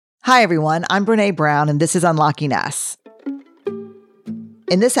Hi, everyone. I'm Brené Brown, and this is Unlocking Us.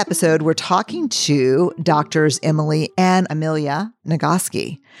 In this episode, we're talking to doctors Emily and Amelia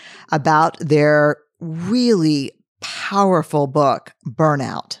Nagoski about their really powerful book,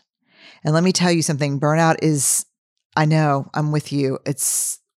 Burnout. And let me tell you something. Burnout is, I know, I'm with you.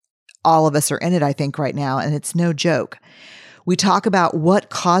 It's all of us are in it, I think, right now, and it's no joke. We talk about what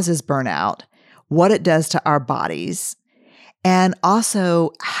causes burnout, what it does to our bodies, and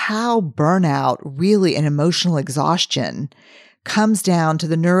also how burnout, really and emotional exhaustion, comes down to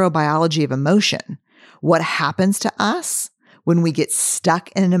the neurobiology of emotion. What happens to us when we get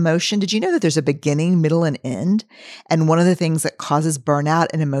stuck in an emotion? Did you know that there's a beginning, middle, and end? And one of the things that causes burnout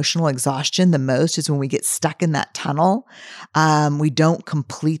and emotional exhaustion the most is when we get stuck in that tunnel. We don't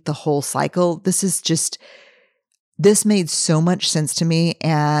complete the whole cycle. This made so much sense to me.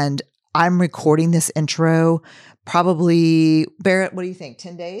 And I'm recording this intro probably, Barrett, what do you think?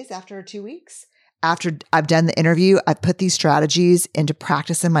 10 days after 2 weeks? After I've done the interview, I've put these strategies into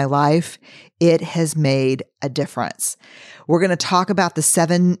practice in my life. It has made a difference. We're going to talk about the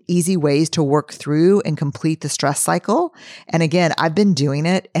 7 easy ways to work through and complete the stress cycle. And again, I've been doing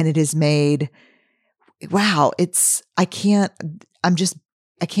it and it has made, wow, I can't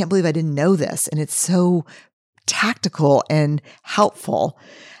believe I didn't know this. And it's so tactical and helpful.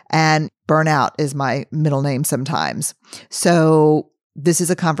 And Burnout is my middle name sometimes. So this is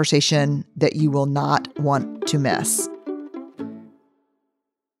a conversation that you will not want to miss.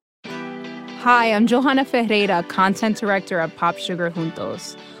 Hi, I'm Johanna Ferreira, content director at Pop Sugar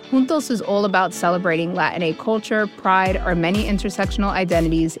Juntos. Juntos is all about celebrating Latinx culture, pride, our many intersectional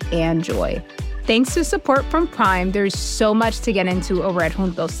identities, and joy. Thanks to support from Prime, there's so much to get into over at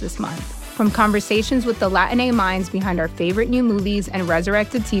Juntos this month. From conversations with the Latinx minds behind our favorite new movies and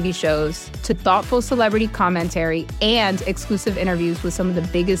resurrected TV shows, to thoughtful celebrity commentary and exclusive interviews with some of the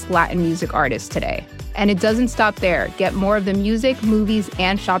biggest Latin music artists today. And it doesn't stop there. Get more of the music, movies,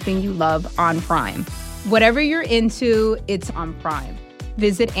 and shopping you love on Prime. Whatever you're into, it's on Prime.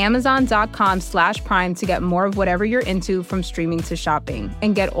 Visit Amazon.com/Prime to get more of whatever you're into, from streaming to shopping.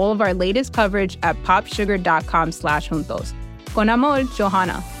 And get all of our latest coverage at popsugar.com/juntos. Con amor,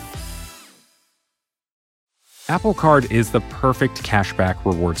 Johanna. Apple Card is the perfect cashback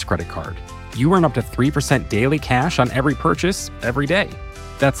rewards credit card. You earn up to 3% daily cash on every purchase every day.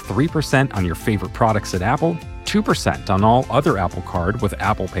 That's 3% on your favorite products at Apple, 2% on all other Apple Card with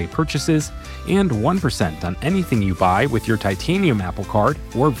Apple Pay purchases, and 1% on anything you buy with your titanium Apple Card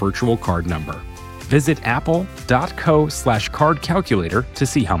or virtual card number. Visit apple.co/card calculator to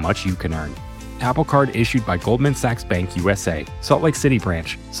see how much you can earn. Apple Card issued by Goldman Sachs Bank USA, Salt Lake City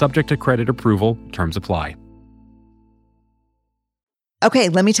branch, subject to credit approval, terms apply. Okay,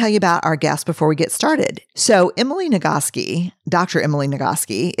 let me tell you about our guest before we get started. So Emily Nagoski, Dr. Emily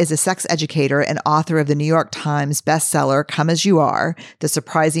Nagoski, is a sex educator and author of the New York Times bestseller, Come As You Are, The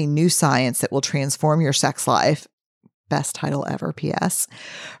Surprising New Science That Will Transform Your Sex Life. Best title ever, P.S.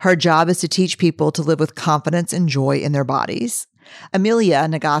 Her job is to teach people to live with confidence and joy in their bodies. Amelia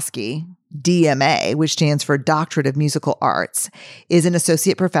Nagoski, DMA, which stands for Doctorate of Musical Arts, is an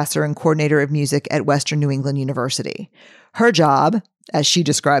associate professor and coordinator of music at Western New England University. Her job, as she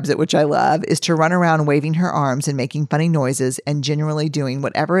describes it, which I love, is to run around waving her arms and making funny noises and generally doing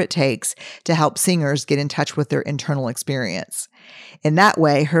whatever it takes to help singers get in touch with their internal experience. In that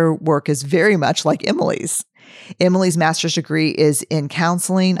way, her work is very much like Emily's. Emily's master's degree is in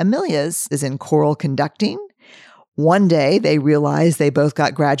counseling. Amelia's is in choral conducting. One day, they realized they both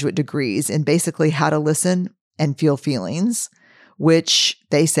got graduate degrees in basically how to listen and feel feelings, which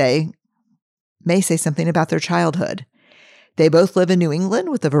they say may say something about their childhood. They both live in New England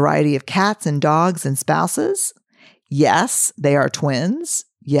with a variety of cats and dogs and spouses. Yes, they are twins.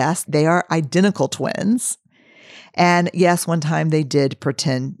 Yes, they are identical twins. And yes, one time they did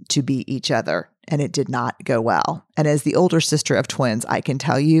pretend to be each other, and it did not go well. And as the older sister of twins, I can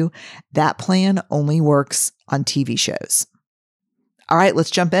tell you that plan only works on TV shows. All right,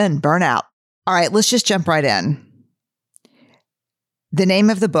 let's jump in. Burnout. All right, let's just jump right in. The name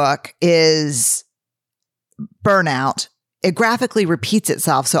of the book is Burnout. It graphically repeats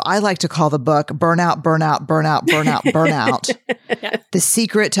itself. So I like to call the book Burnout, Burnout, Burnout, Burnout, Burnout. The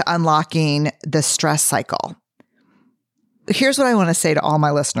secret to unlocking the stress cycle. Here's what I want to say to all my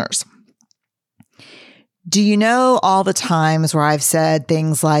listeners. Do you know all the times where I've said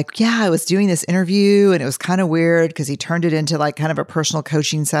things like, yeah, I was doing this interview and it was kind of weird because he turned it into like kind of a personal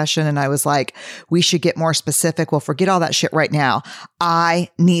coaching session. And I was like, we should get more specific. Well, forget all that shit right now.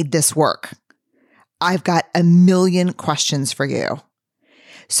 I need this work. I've got a million questions for you.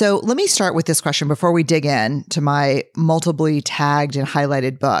 So let me start with this question before we dig in to my multiply tagged and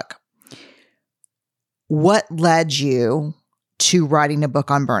highlighted book. what led you to writing a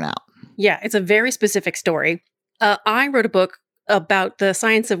book on burnout? Yeah, it's a very specific story. I wrote a book about the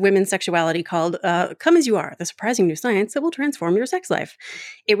science of women's sexuality called Come As You Are, The Surprising New Science That Will Transform Your Sex Life.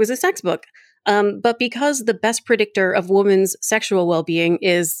 It was a sex book. But because the best predictor of women's sexual well-being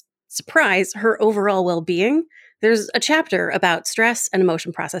is, surprise, her overall well-being, there's a chapter about stress and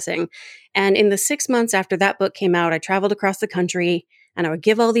emotion processing. And in the 6 months after that book came out, I traveled across the country and I would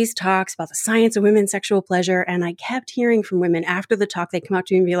give all these talks about the science of women's sexual pleasure. And I kept hearing from women after the talk, they'd come up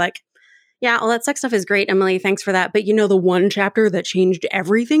to me and be like, yeah, all that sex stuff is great, Emily. Thanks for that. But you know, the one chapter that changed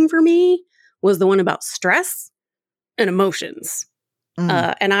everything for me was the one about stress and emotions.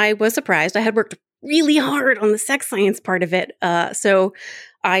 And I was surprised. I had worked really hard on the sex science part of it. So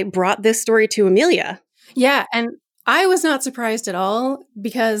I brought this story to Amelia. Yeah. And I was not surprised at all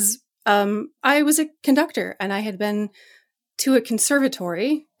because I was a conductor and I had been to a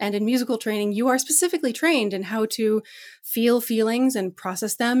conservatory, and in musical training, you are specifically trained in how to feel feelings and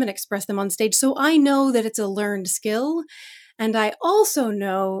process them and express them on stage. So I know that it's a learned skill. And I also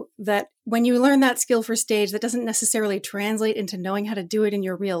know that when you learn that skill for stage, that doesn't necessarily translate into knowing how to do it in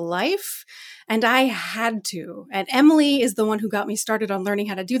your real life. And I had to. And Emily is the one who got me started on learning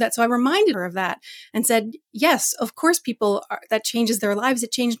how to do that. So I reminded her of that and said, yes, of course, that changes their lives.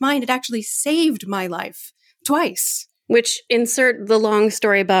 It changed mine. It actually saved my life twice. Which insert the long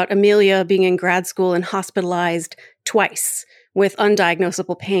story about Amelia being in grad school and hospitalized twice with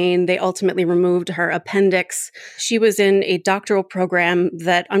undiagnosable pain. They ultimately removed her appendix. She was in a doctoral program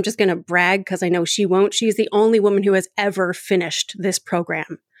that I'm just going to brag because I know she won't. She's the only woman who has ever finished this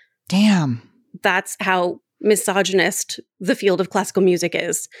program. Damn. That's how misogynist the field of classical music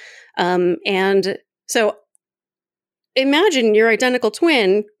is. And so imagine your identical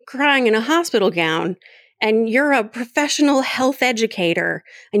twin crying in a hospital gown, and you're a professional health educator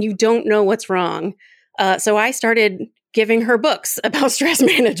and you don't know what's wrong. So I started giving her books about stress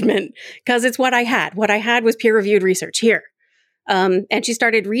management because it's what I had. What I had was peer-reviewed research here. And she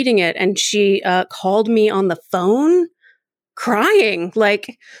started reading it and she called me on the phone crying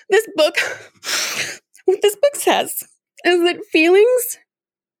like, what this book says is that feelings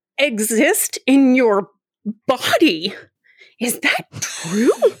exist in your body. Is that true?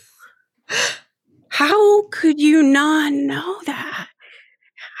 How could you not know that?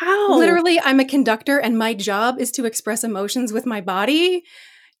 How? Literally, I'm a conductor and my job is to express emotions with my body.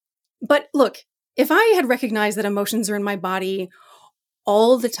 But look, if I had recognized that emotions are in my body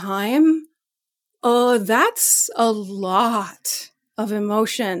all the time, that's a lot of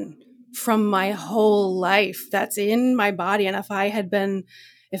emotion from my whole life that's in my body. And if I had been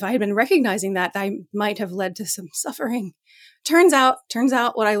recognizing that, I might have led to some suffering. Turns out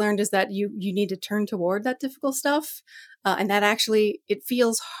what I learned is that you need to turn toward that difficult stuff. And that actually, it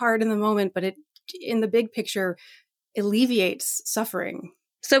feels hard in the moment, but it, in the big picture, alleviates suffering.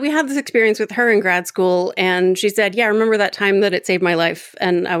 So we had this experience with her in grad school, and she said, yeah, remember that time that it saved my life?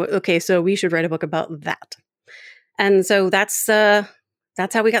 And okay, so we should write a book about that. And so that's how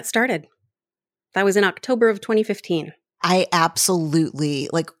we got started. That was in October of 2015. I absolutely,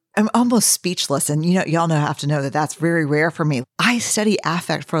 I'm almost speechless. And, y'all have to know that that's very rare for me. I study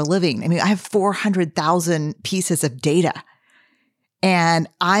affect for a living. I mean, I have 400,000 pieces of data and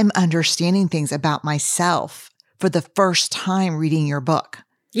I'm understanding things about myself for the first time reading your book.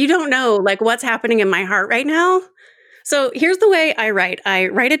 You don't know what's happening in my heart right now. So here's the way I write. I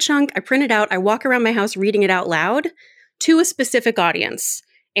write a chunk, I print it out, I walk around my house reading it out loud to a specific audience.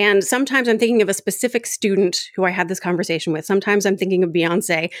 And sometimes I'm thinking of a specific student who I had this conversation with. Sometimes I'm thinking of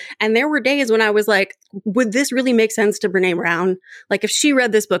Beyonce. And there were days when I was like, would this really make sense to Brené Brown? If she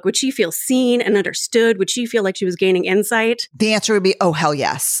read this book, would she feel seen and understood? Would she feel like she was gaining insight? The answer would be, oh, hell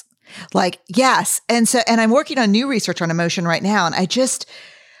yes. Yes. And I'm working on new research on emotion right now. And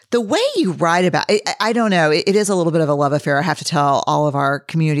the way you write about it, I don't know, it is a little bit of a love affair. I have to tell all of our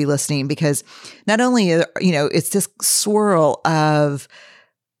community listening, because not only, it's this swirl of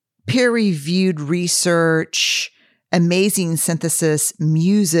peer-reviewed research, amazing synthesis,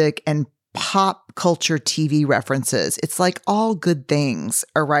 music, and pop culture TV references. It's all good things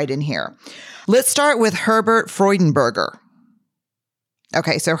are right in here. Let's start with Herbert Freudenberger.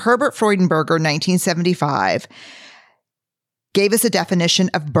 Okay, so Herbert Freudenberger, 1975, gave us a definition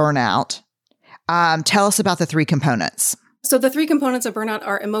of burnout. Tell us about the three components. So the three components of burnout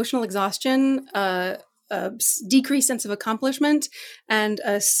are emotional exhaustion, decreased sense of accomplishment, and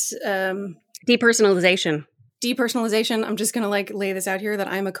depersonalization. Depersonalization. I'm just going to lay this out here that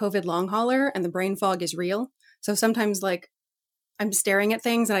I'm a COVID long hauler and the brain fog is real. So sometimes I'm staring at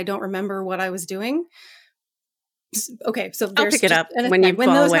things and I don't remember what I was doing. Okay, so I'll pick it up when you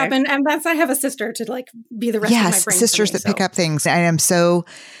fall those away. happen, and I have a sister to like be the rest of my brain. Yes, sisters that pick up things. I'm so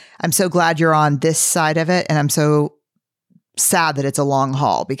glad you're on this side of it, and I'm so sad that it's a long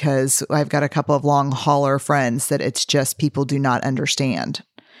haul, because I've got a couple of long hauler friends that it's just people do not understand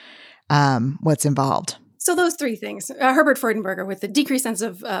what's involved. So those three things, Herbert Freudenberger with the decreased sense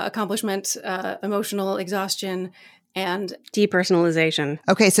of accomplishment, emotional exhaustion, and depersonalization.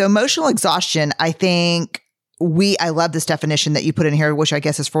 Okay, so emotional exhaustion, I think I love this definition that you put in here, which I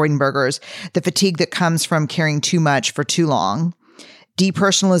guess is Freudenberger's, the fatigue that comes from caring too much for too long.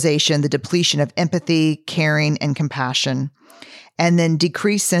 Depersonalization, the depletion of empathy, caring, and compassion. And then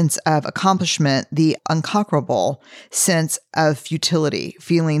decreased sense of accomplishment, the unconquerable sense of futility,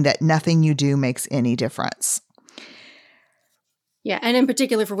 feeling that nothing you do makes any difference. Yeah, and in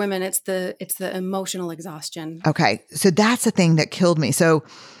particular for women, it's the emotional exhaustion. Okay, so that's the thing that killed me. So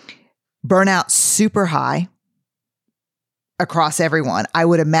burnout super high across everyone. I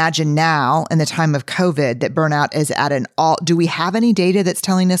would imagine now in the time of COVID that burnout is at an all. Do we have any data that's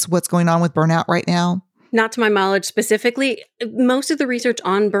telling us what's going on with burnout right now? Not to my knowledge specifically. Most of the research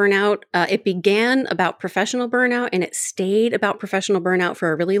on burnout, it began about professional burnout and it stayed about professional burnout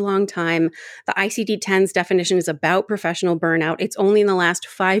for a really long time. The ICD-10's definition is about professional burnout. It's only in the last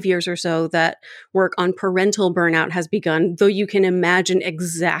 5 years or so that work on parental burnout has begun, though you can imagine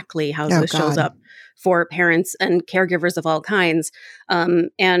exactly how this shows up for parents and caregivers of all kinds.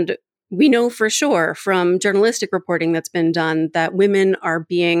 And we know for sure from journalistic reporting that's been done that women are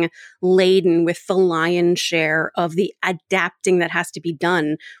being laden with the lion's share of the adapting that has to be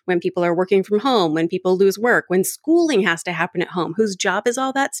done when people are working from home, when people lose work, when schooling has to happen at home. Whose job is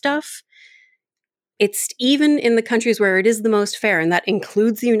all that stuff? It's even in the countries where it is the most fair, and that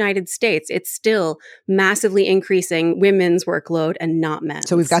includes the United States, it's still massively increasing women's workload and not men's.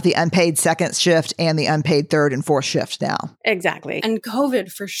 So we've got the unpaid second shift and the unpaid third and fourth shift now. Exactly. And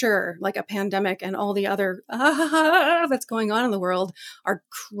COVID, for sure, like a pandemic and all the other that's going on in the world are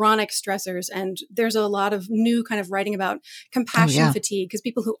chronic stressors. And there's a lot of new kind of writing about compassion fatigue, because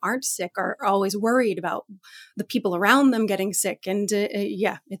people who aren't sick are always worried about the people around them getting sick. And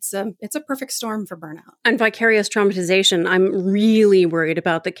it's a perfect storm for burnout. And vicarious traumatization, I'm really worried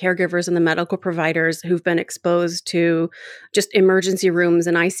about the caregivers and the medical providers who've been exposed to just emergency rooms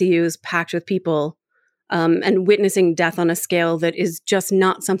and ICUs packed with people and witnessing death on a scale that is just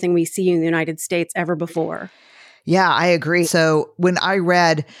not something we see in the United States ever before. Yeah, I agree. So when I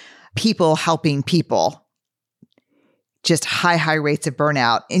read people helping people, just high rates of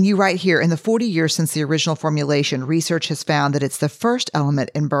burnout. And you write here, in the 40 years since the original formulation, research has found that it's the first element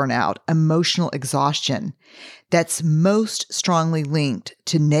in burnout, emotional exhaustion, that's most strongly linked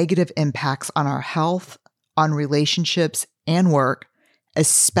to negative impacts on our health, on relationships, and work,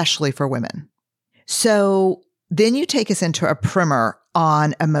 especially for women. So then you take us into a primer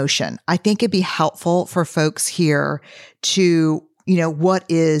on emotion. I think it'd be helpful for folks here to, what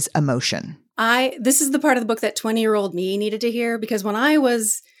is emotion? This is the part of the book that 20-year-old me needed to hear, because when I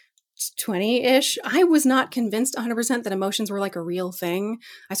was 20-ish, I was not convinced 100% that emotions were like a real thing.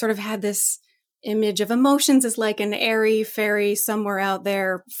 I sort of had this image of emotions as like an airy fairy somewhere out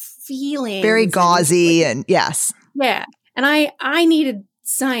there feeling. Very gauzy and yes. Yeah. And I needed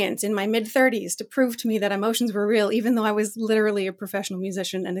science in my mid-30s to prove to me that emotions were real, even though I was literally a professional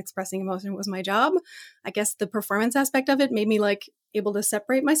musician and expressing emotion was my job. I guess the performance aspect of it made me like able to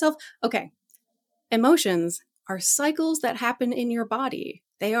separate myself. Okay. Emotions are cycles that happen in your body.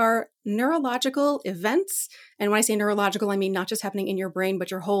 They are neurological events. And when I say neurological, I mean not just happening in your brain, but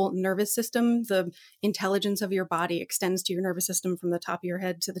your whole nervous system. The intelligence of your body extends to your nervous system from the top of your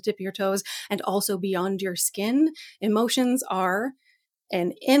head to the tip of your toes and also beyond your skin. Emotions are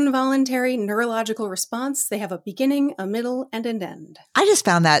an involuntary neurological response. They have a beginning, a middle, and an end. I just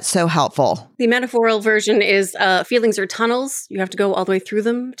found that so helpful. The metaphorical version is feelings are tunnels. You have to go all the way through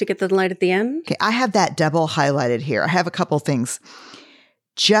them to get the light at the end. Okay, I have that double highlighted here. I have a couple things.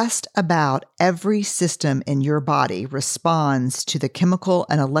 Just about every system in your body responds to the chemical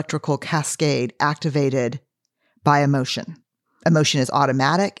and electrical cascade activated by emotion. Emotion is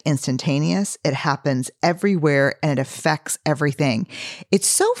automatic, instantaneous. It happens everywhere and it affects everything. It's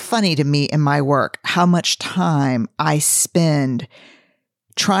so funny to me in my work how much time I spend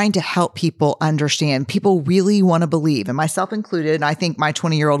trying to help people understand. People really want to believe, and myself included, and I think my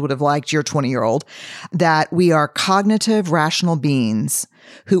 20-year-old would have liked your 20-year-old, that we are cognitive, rational beings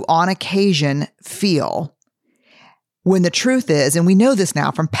who on occasion feel. When the truth is, and we know this now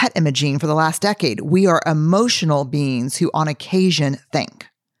from PET imaging for the last decade, we are emotional beings who on occasion think.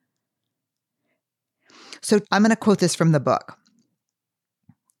 So I'm going to quote this from the book.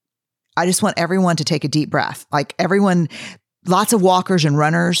 I just want everyone to take a deep breath. Like everyone, lots of walkers and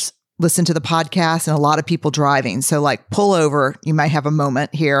runners listen to the podcast and a lot of people driving. So like pull over, you might have a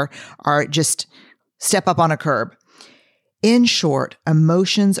moment here, or just step up on a curb. In short,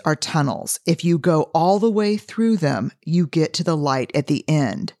 emotions are tunnels. If you go all the way through them, you get to the light at the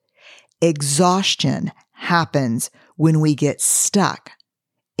end. Exhaustion happens when we get stuck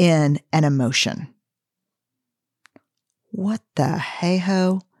in an emotion. What the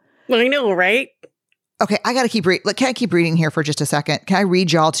hey-ho? I know, right? Okay, I got to keep reading. Can I keep reading here for just a second? Can I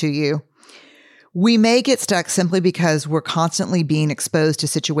read y'all to you? We may get stuck simply because we're constantly being exposed to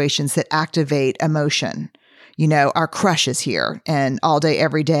situations that activate emotion. You know, our crush is here and all day,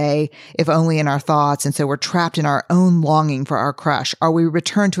 every day, if only in our thoughts. And so we're trapped in our own longing for our crush, or we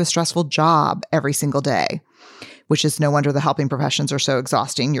return to a stressful job every single day, which is no wonder the helping professions are so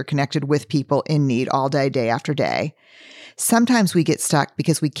exhausting. You're connected with people in need all day, day after day. Sometimes we get stuck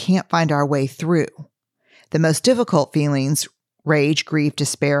because we can't find our way through. The most difficult feelings, rage, grief,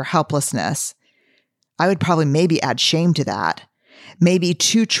 despair, helplessness. I would probably maybe add shame to that. Maybe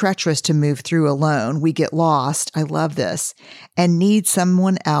too treacherous to move through alone. We get lost. I love this. And need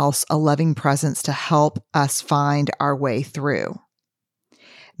someone else, a loving presence to help us find our way through.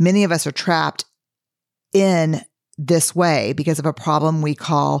 Many of us are trapped in this way because of a problem we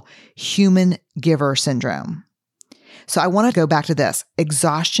call human giver syndrome. So I want to go back to this.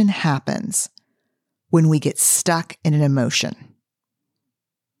 Exhaustion happens when we get stuck in an emotion.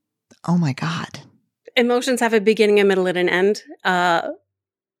 Oh my God. Emotions have a beginning, a middle, and an end.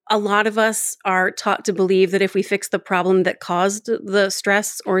 A lot of us are taught to believe that if we fix the problem that caused the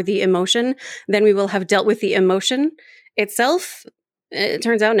stress or the emotion, then we will have dealt with the emotion itself. It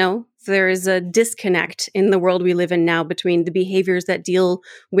turns out, no. There is a disconnect in the world we live in now between the behaviors that deal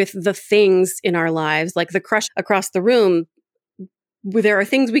with the things in our lives, like the crush across the room. There are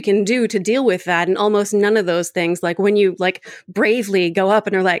things we can do to deal with that, and almost none of those things, like when you like bravely go up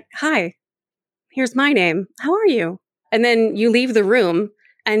and are like, "Hi, here's my name. How are you?" And then you leave the room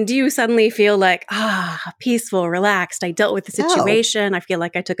and do you suddenly feel like, peaceful, relaxed. I dealt with the situation. I feel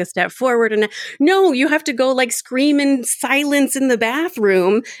like I took a step forward. And no, you have to go like scream in silence in the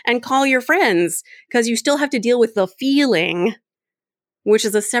bathroom and call your friends because you still have to deal with the feeling, which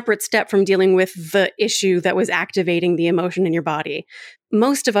is a separate step from dealing with the issue that was activating the emotion in your body.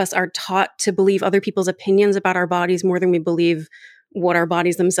 Most of us are taught to believe other people's opinions about our bodies more than we believe what our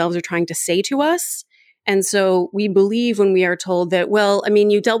bodies themselves are trying to say to us. And so we believe when we are told that, well, I mean,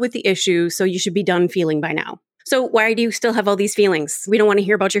 you dealt with the issue, so you should be done feeling by now. So why do you still have all these feelings? We don't want to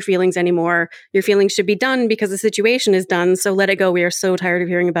hear about your feelings anymore. Your feelings should be done because the situation is done. So let it go. We are so tired of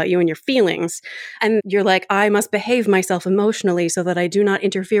hearing about you and your feelings. And you're like, I must behave myself emotionally so that I do not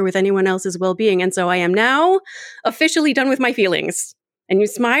interfere with anyone else's well-being. And so I am now officially done with my feelings. And you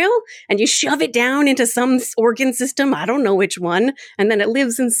smile and you shove it down into some organ system. I don't know which one. And then it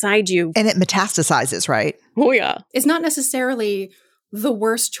lives inside you. And it metastasizes, right? Oh, yeah. It's not necessarily the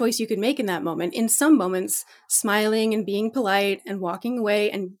worst choice you could make in that moment. In some moments, smiling and being polite and walking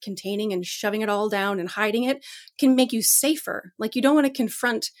away and containing and shoving it all down and hiding it can make you safer. Like you don't want to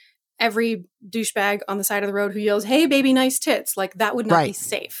confront every douchebag on the side of the road who yells, "Hey, baby, nice tits." Like that would not be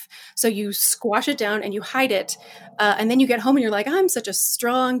safe. So you squash it down and you hide it. And then you get home and you're like, I'm such a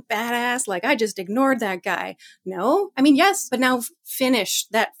strong badass. Like I just ignored that guy. No, I mean, yes, but now finish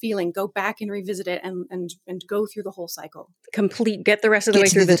that feeling. Go back and revisit it and go through the whole cycle. Get the rest of the way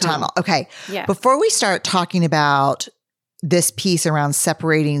through the tunnel. Okay. Yeah. Before we start talking about this piece around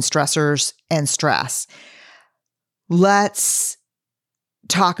separating stressors and stress, let's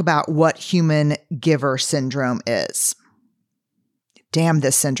talk about what human giver syndrome is. Damn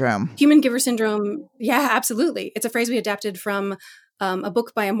this syndrome. Human giver syndrome. Yeah, absolutely. It's a phrase we adapted from a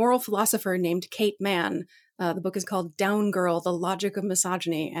book by a moral philosopher named Kate Mann. The book is called Down Girl, The Logic of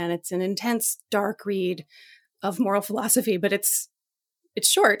Misogyny. And it's an intense, dark read of moral philosophy, but it's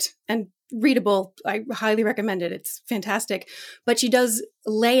short and readable. I highly recommend it. It's fantastic. But she does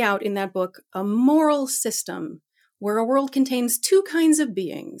lay out in that book a moral system where a world contains two kinds of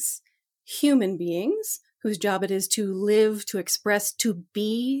beings: human beings, whose job it is to live, to express, to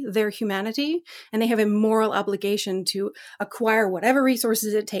be their humanity, and they have a moral obligation to acquire whatever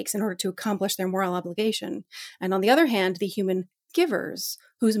resources it takes in order to accomplish their moral obligation. And on the other hand, the human givers,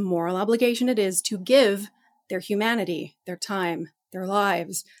 whose moral obligation it is to give their humanity, their time, their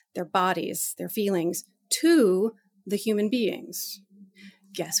lives, their bodies, their feelings to the human beings.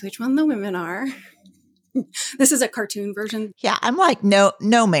 Guess which one the women are? This is a cartoon version. Yeah, I'm like, no,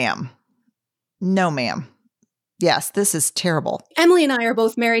 ma'am. No, ma'am. Yes, this is terrible. Emily and I are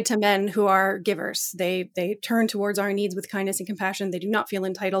both married to men who are givers. They turn towards our needs with kindness and compassion. They do not feel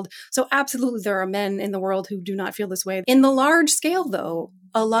entitled. So absolutely there are men in the world who do not feel this way. In the large scale, though,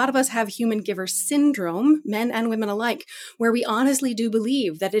 a lot of us have human giver syndrome, men and women alike, where we honestly do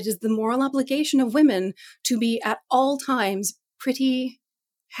believe that it is the moral obligation of women to be at all times pretty,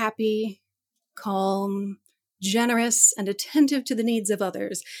 happy, calm, generous, and attentive to the needs of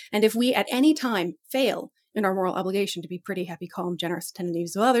others. And if we at any time fail in our moral obligation to be pretty, happy, calm, generous, attentive to the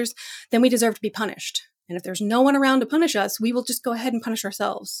needs of others, then we deserve to be punished. And if there's no one around to punish us, we will just go ahead and punish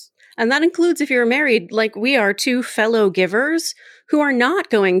ourselves. And that includes if you're married, like we are, two fellow givers who are not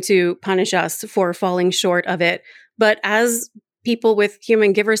going to punish us for falling short of it. But as people with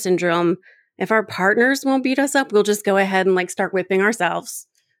human giver syndrome, if our partners won't beat us up, we'll just go ahead and start whipping ourselves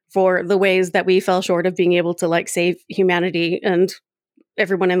for the ways that we fell short of being able to save humanity and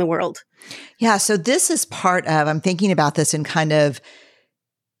everyone in the world. Yeah. So this is part of, I'm thinking about this in kind of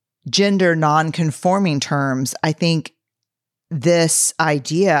gender non-conforming terms. I think this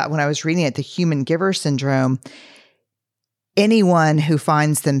idea, when I was reading it, the human giver syndrome, anyone who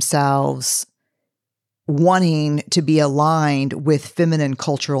finds themselves wanting to be aligned with feminine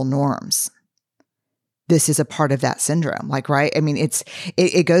cultural norms, this is a part of that syndrome. Right? I mean,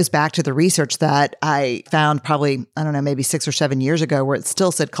 it goes back to the research that I found probably, I don't know, maybe 6 or 7 years ago, where it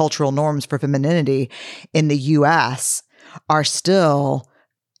still said cultural norms for femininity in the US are still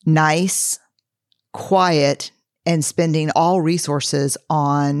nice, quiet, and spending all resources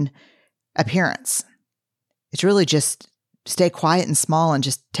on appearance. It's really just stay quiet and small and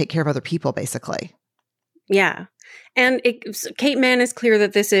just take care of other people, basically. Yeah. And Kate Mann is clear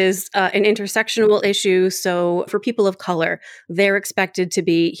that this is an intersectional issue. So for people of color, they're expected to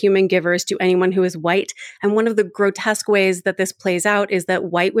be human givers to anyone who is white. And one of the grotesque ways that this plays out is that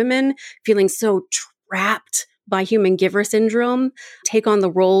white women, feeling so trapped by human giver syndrome, take on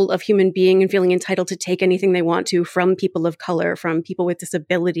the role of human being and feeling entitled to take anything they want to from people of color, from people with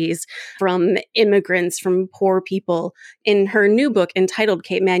disabilities, from immigrants, from poor people. In her new book entitled,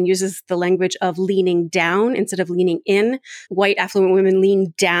 Kate Mann uses the language of leaning down instead of leaning in. White affluent women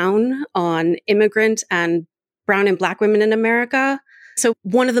lean down on immigrant and brown and black women in America. So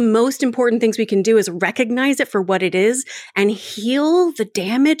one of the most important things we can do is recognize it for what it is and heal the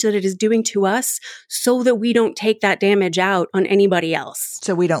damage that it is doing to us so that we don't take that damage out on anybody else.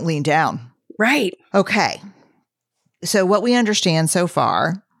 So we don't lean down. Right. Okay. So what we understand so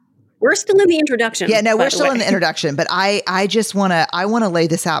far. We're still in the introduction. Yeah, no, we're still in the introduction, but I just want to lay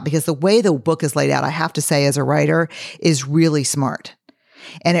this out because the way the book is laid out, I have to say as a writer, is really smart.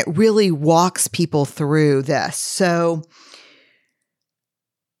 And it really walks people through this. So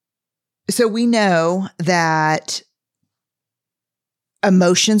we know that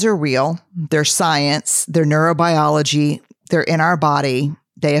emotions are real. They're science. They're neurobiology. They're in our body.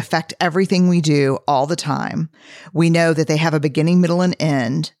 They affect everything we do all the time. We know that they have a beginning, middle, and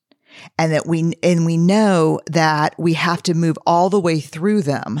end, and that we know that we have to move all the way through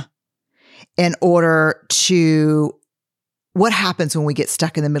them in order to. What happens when we get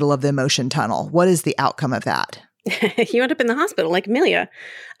stuck in the middle of the emotion tunnel? What is the outcome of that? You end up in the hospital like Amelia.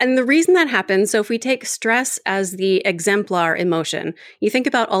 And the reason that happens, so if we take stress as the exemplar emotion, you think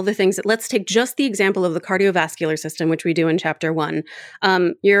about all the things that, let's take just the example of the cardiovascular system, which we do in chapter 1.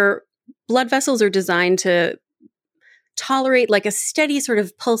 Your blood vessels are designed to tolerate a steady sort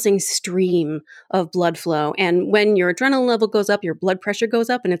of pulsing stream of blood flow. And when your adrenaline level goes up, your blood pressure goes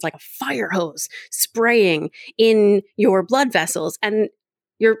up, and it's like a fire hose spraying in your blood vessels. And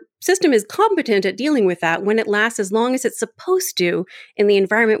your system is competent at dealing with that when it lasts as long as it's supposed to in the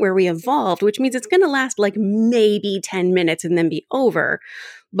environment where we evolved, which means it's going to last maybe 10 minutes and then be over.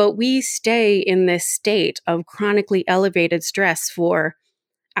 But we stay in this state of chronically elevated stress for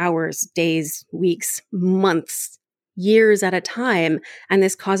hours, days, weeks, months, years at a time. And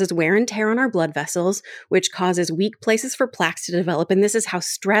this causes wear and tear on our blood vessels, which causes weak places for plaques to develop. And this is how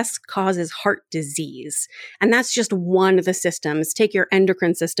stress causes heart disease. And that's just one of the systems. Take your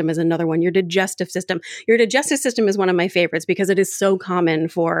endocrine system as another one, your digestive system. Your digestive system is one of my favorites because it is so common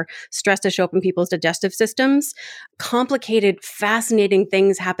for stress to show up in people's digestive systems. Complicated, fascinating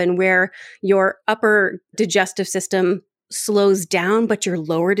things happen where your upper digestive system slows down, but your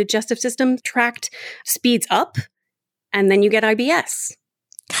lower digestive system tract speeds up. And then you get IBS.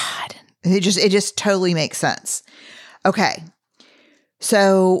 God, it just totally makes sense. Okay.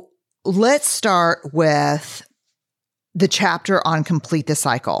 So let's start with the chapter on Complete the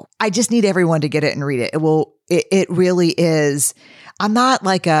Cycle. I just need everyone to get it and read it. It really is. I'm not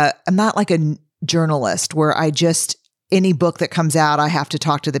like a journalist where I just any book that comes out, I have to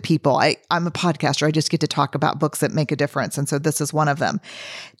talk to the people. I'm a podcaster. I just get to talk about books that make a difference. And so this is one of them.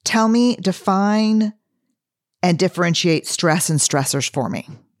 Tell me, define and differentiate stress and stressors for me.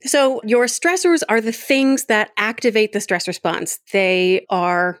 So your stressors are the things that activate the stress response.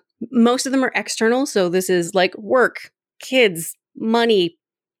 Most of them are external. So this is like work, kids, money,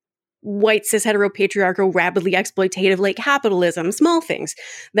 white, cis, heteropatriarchal, rapidly exploitative, like capitalism, small things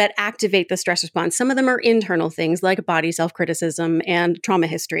that activate the stress response. Some of them are internal things like body self-criticism and trauma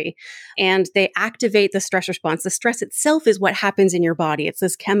history, and they activate the stress response. The stress itself is what happens in your body. It's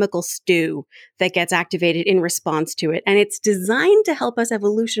this chemical stew that gets activated in response to it. And it's designed to help us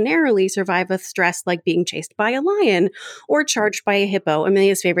evolutionarily survive a stress like being chased by a lion or charged by a hippo.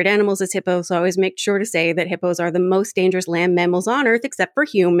 Amelia's favorite animals is hippos, so I always make sure to say that hippos are the most dangerous land mammals on Earth, except for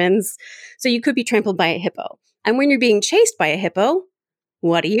humans. So you could be trampled by a hippo. And when you're being chased by a hippo,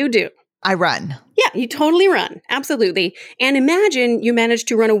 what do? I run. Yeah, you totally run. Absolutely. And imagine you manage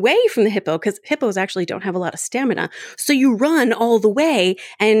to run away from the hippo, because hippos actually don't have a lot of stamina. So you run all the way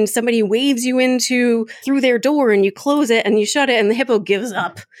and somebody waves you through their door and you close it and you shut it and the hippo gives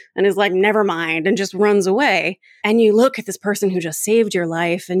up and is like, never mind, and just runs away. And you look at this person who just saved your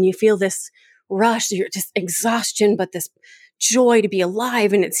life and you feel this rush, you're just exhaustion, but this joy to be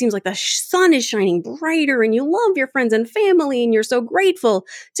alive. And it seems like the sun is shining brighter and you love your friends and family and you're so grateful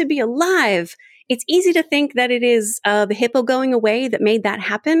to be alive. It's easy to think that it is the hippo going away that made that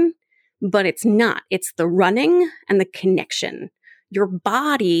happen, but it's not. It's the running and the connection. Your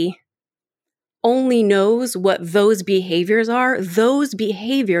body only knows what those behaviors are. Those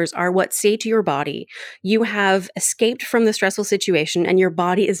behaviors are what say to your body, you have escaped from the stressful situation and your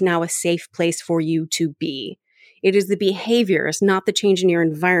body is now a safe place for you to be. It is the behaviors, not the change in your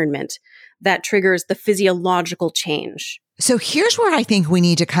environment, that triggers the physiological change. So here's where I think we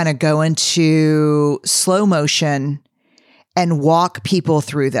need to kind of go into slow motion and walk people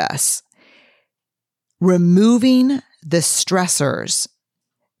through this. Removing the stressors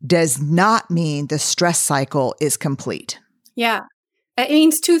does not mean the stress cycle is complete. Yeah. It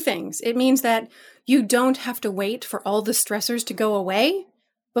means two things. It means that you don't have to wait for all the stressors to go away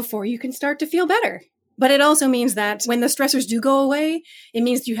before you can start to feel better. But it also means that when the stressors do go away, it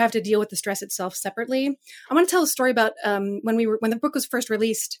means you have to deal with the stress itself separately. I want to tell a story about when the book was first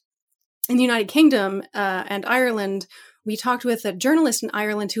released in the United Kingdom and Ireland. We talked with a journalist in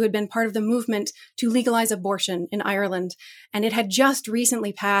Ireland who had been part of the movement to legalize abortion in Ireland. And it had just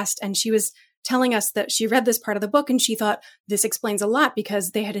recently passed. And she was telling us that she read this part of the book and she thought this explains a lot because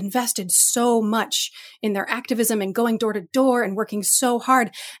they had invested so much in their activism and going door to door and working so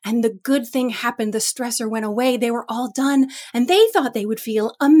hard. And the good thing happened. The stressor went away. They were all done and they thought they would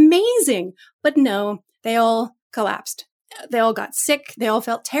feel amazing. But no, they all collapsed. They all got sick. They all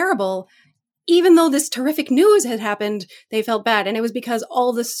felt terrible. Even though this terrific news had happened, they felt bad. And it was because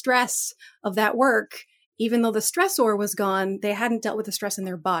all the stress of that work, even though the stressor was gone, they hadn't dealt with the stress in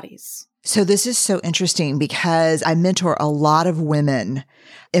their bodies. So this is so interesting because I mentor a lot of women,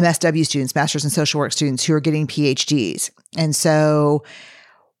 MSW students, Masters in Social Work students who are getting PhDs. And so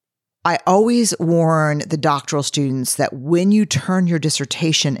I always warn the doctoral students that when you turn your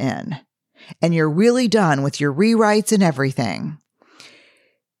dissertation in and you're really done with your rewrites and everything,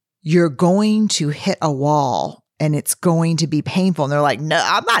 you're going to hit a wall and it's going to be painful. And they're like, no,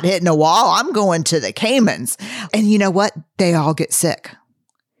 I'm not hitting a wall. I'm going to the Caymans. And you know what? They all get sick.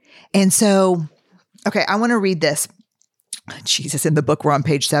 And so, okay, I want to read this. Jesus, in the book, we're on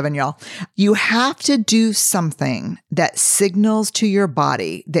page 7, y'all. You have to do something that signals to your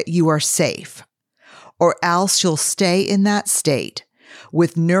body that you are safe, or else you'll stay in that state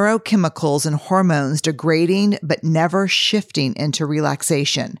with neurochemicals and hormones degrading but never shifting into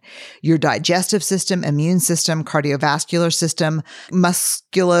relaxation. Your digestive system, immune system, cardiovascular system,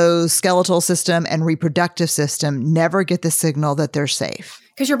 musculoskeletal system, and reproductive system never get the signal that they're safe.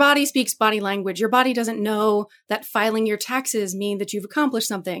 Because your body speaks body language. Your body doesn't know that filing your taxes mean that you've accomplished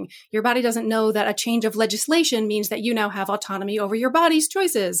something. Your body doesn't know that a change of legislation means that you now have autonomy over your body's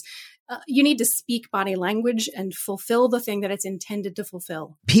choices. You need to speak body language and fulfill the thing that it's intended to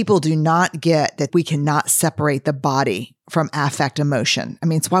fulfill. People do not get that we cannot separate the body from affect emotion. I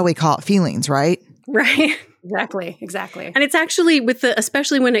mean, it's why we call it feelings, right? Right. Exactly. And it's actually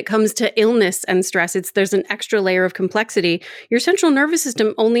especially when it comes to illness and stress, there's an extra layer of complexity. Your central nervous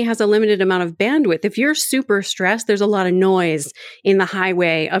system only has a limited amount of bandwidth. If you're super stressed, there's a lot of noise in the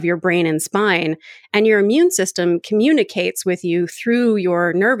highway of your brain and spine. And your immune system communicates with you through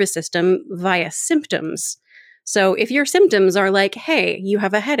your nervous system via symptoms. So if your symptoms are like, hey, you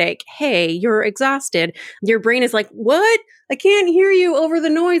have a headache, hey, you're exhausted, your brain is like, what? I can't hear you over the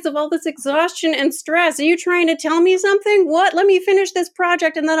noise of all this exhaustion and stress. Are you trying to tell me something? What? Let me finish this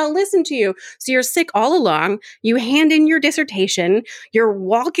project and then I'll listen to you. So you're sick all along. You hand in your dissertation. You're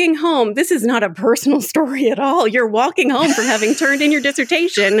walking home. This is not a personal story at all. You're walking home from having turned in your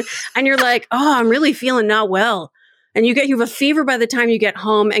dissertation and you're like, oh, I'm really feeling not well. And you have a fever by the time you get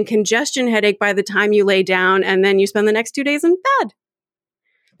home and congestion headache by the time you lay down, and then you spend the next 2 days in bed.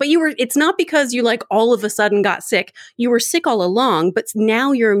 But it's not because you like all of a sudden got sick. You were sick all along, but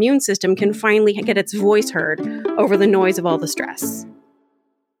now your immune system can finally get its voice heard over the noise of all the stress.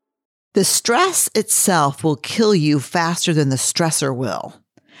 The stress itself will kill you faster than the stressor will,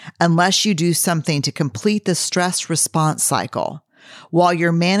 unless you do something to complete the stress response cycle. While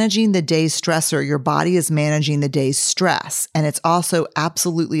you're managing the day's stressor, your body is managing the day's stress, and it's also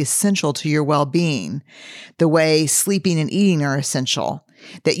absolutely essential to your well-being, the way sleeping and eating are essential,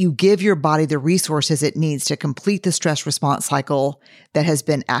 that you give your body the resources it needs to complete the stress response cycle that has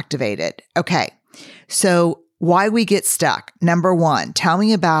been activated. Okay, so why we get stuck. Number one, tell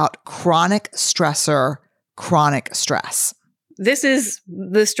me about chronic stressor, chronic stress. This is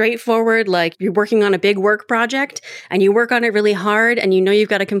the straightforward, like you're working on a big work project and you work on it really hard and you know you've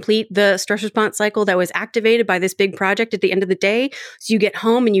got to complete the stress response cycle that was activated by this big project at the end of the day. So you get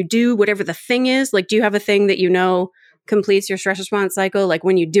home and you do whatever the thing is. Like, do you have a thing that you know completes your stress response cycle? Like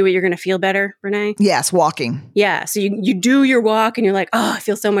when you do it, you're going to feel better, Brené? Yes, walking. Yeah. So you do your walk and you're like, oh, I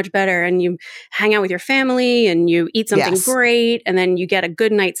feel so much better. And you hang out with your family and you eat something great. And then you get a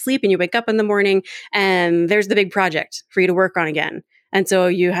good night's sleep and you wake up in the morning and there's the big project for you to work on again. And so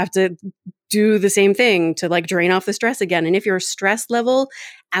you have to do the same thing to like drain off the stress again. And if your stress level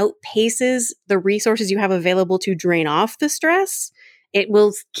outpaces the resources you have available to drain off the stress, it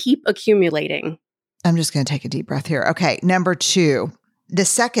will keep accumulating. I'm just going to take a deep breath here. Okay. Number two, the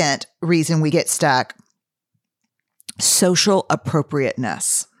second reason we get stuck, social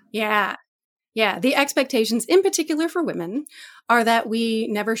appropriateness. Yeah. The expectations, in particular for women, are that we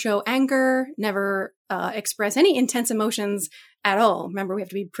never show anger, never express any intense emotions at all. Remember, we have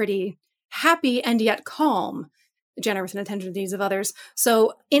to be pretty happy and yet calm, generous and attentive to the needs of others.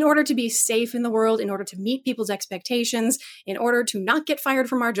 So in order to be safe in the world, in order to meet people's expectations, in order to not get fired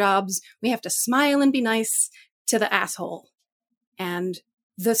from our jobs, we have to smile and be nice to the asshole. And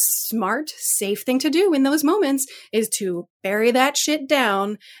the smart, safe thing to do in those moments is to bury that shit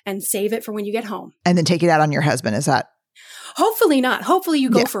down and save it for when you get home. And then take it out on your husband. Is that? Hopefully not. Hopefully you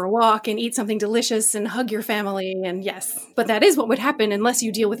go for a walk and eat something delicious and hug your family. And yes, but that is what would happen unless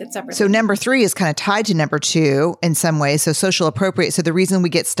you deal with it separately. So number three is kind of tied to number two in some ways. So social appropriate. So the reason we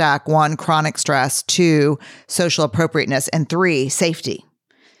get stuck, one, chronic stress, two, social appropriateness, and three, safety.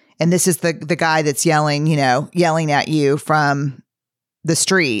 And this is the guy that's yelling at you from the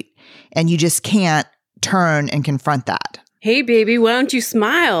street, and you just can't turn and confront that. Hey, baby, why don't you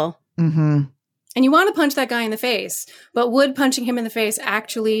smile? Mm-hmm. And you want to punch that guy in the face, but would punching him in the face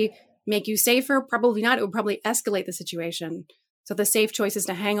actually make you safer? Probably not. It would probably escalate the situation. So the safe choice is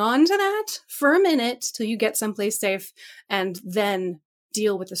to hang on to that for a minute till you get someplace safe and then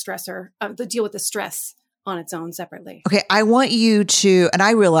deal with the stress on its own separately. Okay. I want you to, and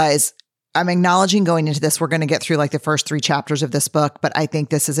I realize I'm acknowledging going into this, we're going to get through like the first 3 chapters of this book, but I think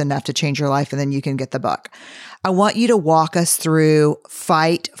this is enough to change your life and then you can get the book. I want you to walk us through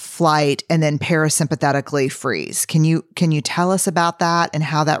fight, flight, and then parasympathetically freeze. Can you tell us about that and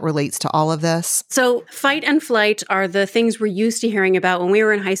how that relates to all of this? So fight and flight are the things we're used to hearing about. When we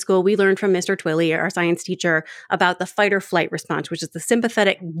were in high school, we learned from Mr. Twilley, our science teacher, about the fight or flight response, which is the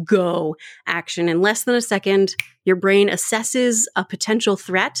sympathetic go action. In less than a second, your brain assesses a potential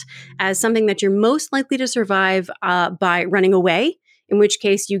threat as something that you're most likely to survive by running away, in which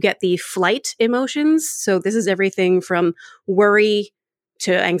case you get the flight emotions. So this is everything from worry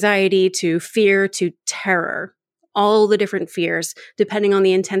to anxiety to fear to terror, all the different fears, depending on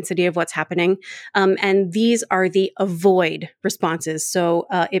the intensity of what's happening. And these are the avoid responses. So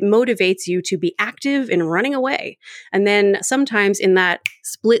it motivates you to be active in running away. And then sometimes in that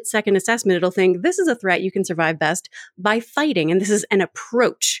split second assessment, it'll think this is a threat you can survive best by fighting. And this is an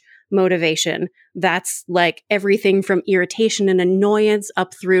approach motivation. That's like everything from irritation and annoyance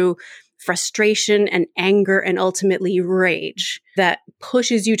up through frustration and anger and ultimately rage that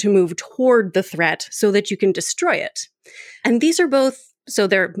pushes you to move toward the threat so that you can destroy it. And these are both, so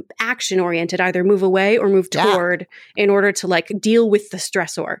they're action oriented, either move away or move toward in order to like deal with the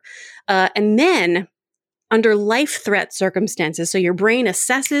stressor. And then under life threat circumstances, so your brain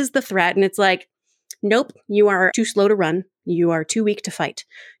assesses the threat and it's like, Nope, you are too slow to run. You are too weak to fight.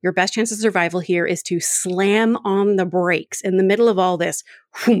 Your best chance of survival here is to slam on the brakes in the middle of all this,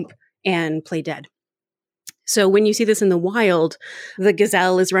 whoomp, and play dead. So when you see this in the wild, the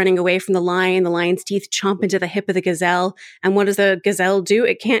gazelle is running away from the lion. The lion's teeth chomp into the hip of the gazelle. And what does the gazelle do?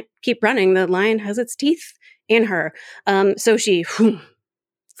 It can't keep running. The lion has its teeth in her. So she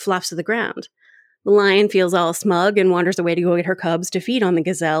flops to the ground. The lion feels all smug and wanders away to go get her cubs to feed on the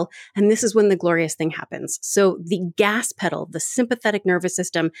gazelle. And this is when the glorious thing happens. So the gas pedal, the sympathetic nervous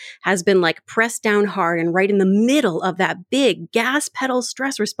system, has been like pressed down hard, and right in the middle of that big gas pedal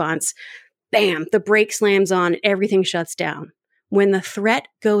stress response, bam, the brake slams on, everything shuts down. When the threat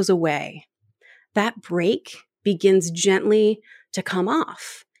goes away, that brake begins gently to come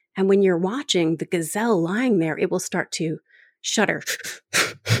off. And when you're watching the gazelle lying there, it will start to shudder.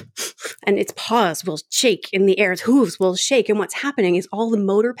 And its paws will shake in the air. Its hooves will shake. And what's happening is all the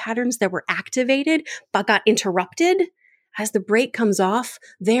motor patterns that were activated but got interrupted. As the brake comes off,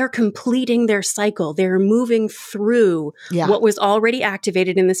 they're completing their cycle. They're moving through what was already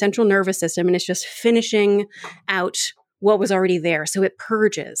activated in the central nervous system, and it's just finishing out what was already there. So it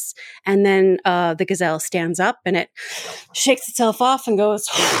purges. And then the gazelle stands up and it shakes itself off and goes,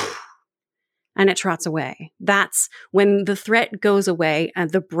 and it trots away. That's when the threat goes away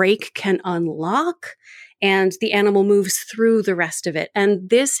and the brake can unlock and the animal moves through the rest of it. And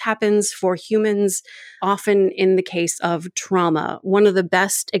this happens for humans often in the case of trauma. One of the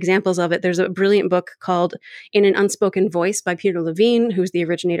best examples of it, there's a brilliant book called In an Unspoken Voice by Peter Levine, who's the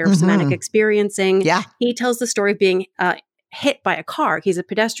originator of somatic experiencing. Yeah. He tells the story of being hit by a car. He's a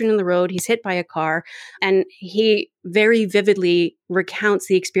pedestrian on the road. He's hit by a car. And he very vividly recounts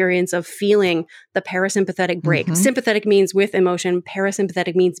the experience of feeling the parasympathetic brake. Sympathetic means with emotion.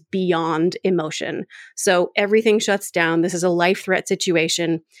 Parasympathetic means beyond emotion. So everything shuts down. This is a life threat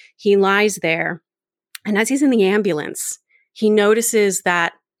situation. He lies there. And as he's in the ambulance, he notices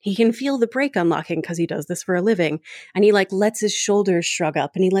that he can feel the brake unlocking because he does this for a living. And he lets his shoulders shrug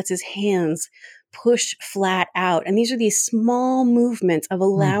up and he lets his hands push flat out. And these are these small movements of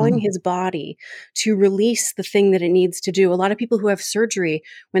allowing his body to release the thing that it needs to do. A lot of people who have surgery,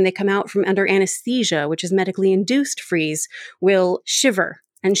 when they come out from under anesthesia, which is medically induced freeze, will shiver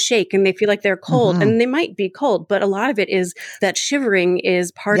and shake and they feel like they're cold. And they might be cold, but a lot of it is that shivering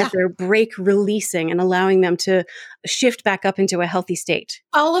is part of their brake releasing and allowing them to shift back up into a healthy state.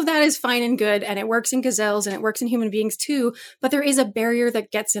 All of that is fine and good, and it works in gazelles and it works in human beings too, but there is a barrier that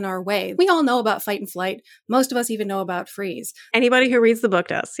gets in our way. We all know about fight and flight. Most of us even know about freeze. Anybody who reads the book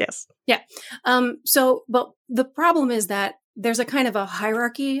does, yes. Yeah. But the problem is that there's a kind of a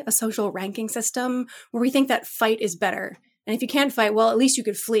hierarchy, a social ranking system where we think that fight is better. And if you can't fight, well, at least you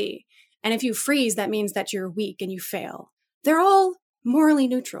could flee. And if you freeze, that means that you're weak and you fail. They're all morally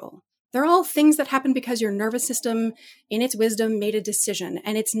neutral. They're all things that happen because your nervous system, in its wisdom, made a decision.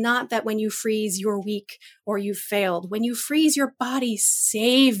 And it's not that when you freeze, you're weak or you failed. When you freeze, your body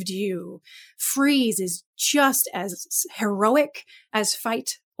saved you. Freeze is just as heroic as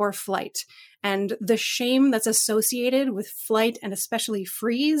fight or flight. And the shame that's associated with flight and especially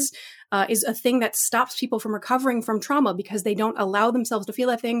freeze is a thing that stops people from recovering from trauma because they don't allow themselves to feel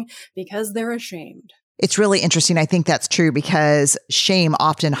that thing because they're ashamed. It's really interesting. I think that's true because shame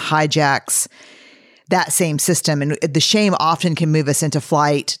often hijacks that same system. And the shame often can move us into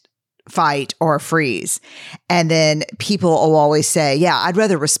flight, fight, or freeze. And then people will always say, yeah, I'd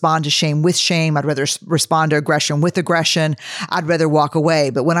rather respond to shame with shame. I'd rather respond to aggression with aggression. I'd rather walk away.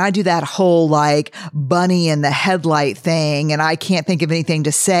 But when I do that whole bunny in the headlight thing and I can't think of anything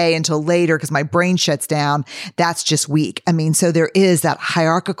to say until later because my brain shuts down, that's just weak. I mean, so there is that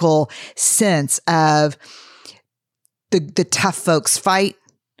hierarchical sense of the tough folks fight,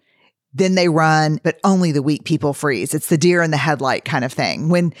 then they run, but only the weak people freeze. It's the deer in the headlight kind of thing.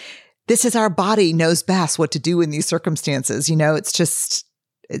 When this is our body knows best what to do in these circumstances.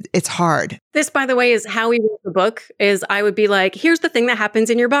 It's hard. This, by the way, is how we wrote the book. Is I would be like, here's the thing that happens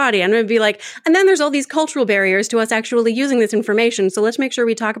in your body. And I would be like, and then there's all these cultural barriers to us actually using this information. So let's make sure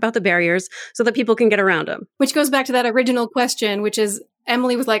we talk about the barriers so that people can get around them. Which goes back to that original question, which is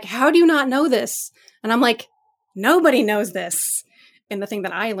Emily was like, how do you not know this? And I'm like, nobody knows this. And the thing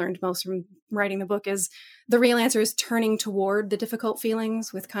that I learned most from writing the book is the real answer is turning toward the difficult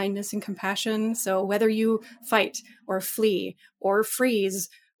feelings with kindness and compassion. So whether you fight or flee or freeze,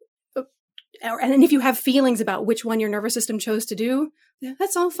 and if you have feelings about which one your nervous system chose to do,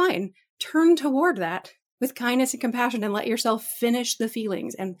 that's all fine. Turn toward that with kindness and compassion and let yourself finish the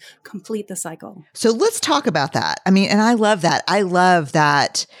feelings and complete the cycle. So let's talk about that. I mean, and I love that. I love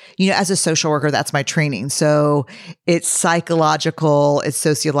that, as a social worker, that's my training. So it's psychological, it's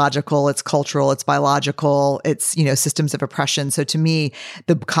sociological, it's cultural, it's biological, it's, systems of oppression. So to me,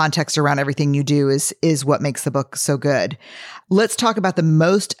 the context around everything you do is what makes the book so good. Let's talk about the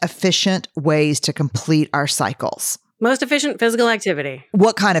most efficient ways to complete our cycles. Most efficient physical activity.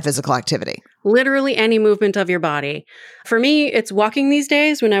 What kind of physical activity? Literally any movement of your body. For me, it's walking these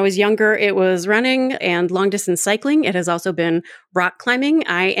days. When I was younger, it was running and long distance cycling. It has also been rock climbing.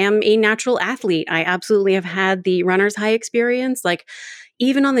 I am a natural athlete. I absolutely have had the runner's high experience. Like,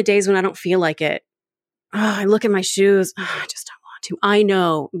 even on the days when I don't feel like it, I look at my shoes. I just don't want to. I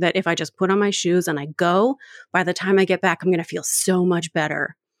know that if I just put on my shoes and I go, by the time I get back, I'm going to feel so much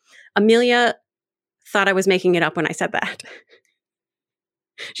better. Amelia thought I was making it up when I said that.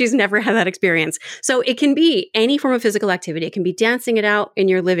 She's never had that experience. So it can be any form of physical activity. It can be dancing it out in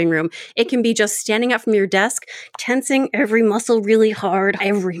your living room. It can be just standing up from your desk, tensing every muscle really hard,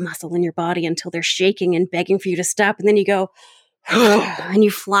 every muscle in your body until they're shaking and begging for you to stop. And then you go, and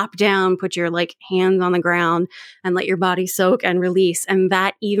you flop down, put your hands on the ground and let your body soak and release. And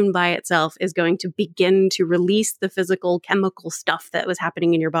that even by itself is going to begin to release the physical chemical stuff that was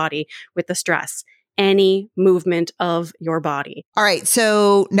happening in your body with the stress. Any movement of your body. All right.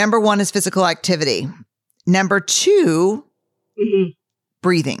 So number 1 is physical activity. Number 2,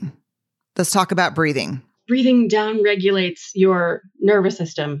 breathing. Let's talk about breathing. Breathing down regulates your nervous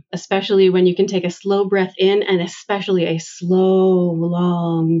system, especially when you can take a slow breath in and especially a slow,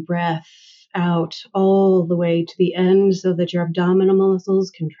 long breath out all the way to the end so that your abdominal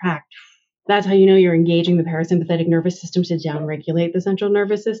muscles contract. That's how you know you're engaging the parasympathetic nervous system to downregulate the central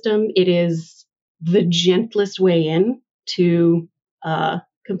nervous system. It is the gentlest way in to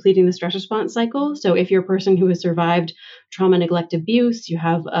completing the stress response cycle. So if you're a person who has survived trauma, neglect, abuse, you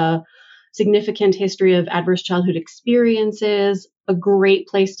have a significant history of adverse childhood experiences, a great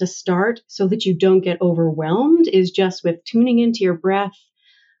place to start so that you don't get overwhelmed is just with tuning into your breath,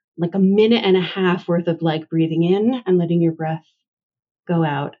 like a minute and a half worth of breathing in and letting your breath go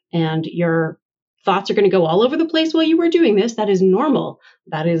out. And your thoughts are going to go all over the place while you were doing this. That is normal.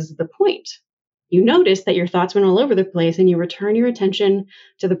 That is the point. You notice that your thoughts went all over the place and you return your attention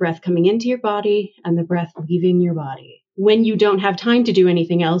to the breath coming into your body and the breath leaving your body. When you don't have time to do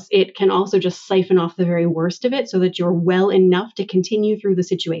anything else, it can also just siphon off the very worst of it so that you're well enough to continue through the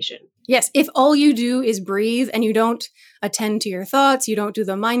situation. Yes, if all you do is breathe and you don't attend to your thoughts, you don't do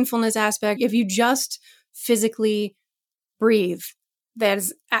the mindfulness aspect, if you just physically breathe, that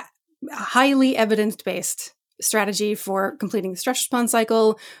is a highly evidence-based strategy for completing the stress response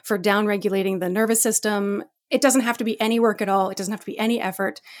cycle, for downregulating the nervous system. It doesn't have to be any work at all. It doesn't have to be any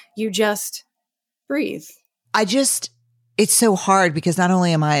effort. You just breathe. It's so hard because not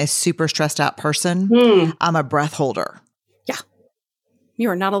only am I a super stressed out person, I'm a breath holder. Yeah. You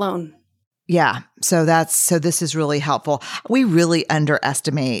are not alone. Yeah. So this is really helpful. We really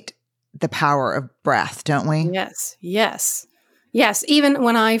underestimate the power of breath, don't we? Yes, even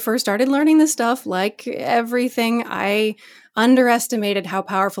when I first started learning this stuff, like everything, I underestimated how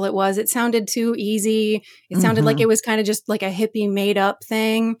powerful it was. It sounded too easy. It sounded like it was kind of just like a hippie made up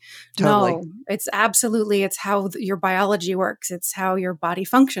thing. Totally. No, it's how your biology works. It's how your body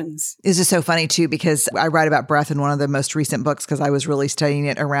functions. This is so funny too, because I write about breath in one of the most recent books because I was really studying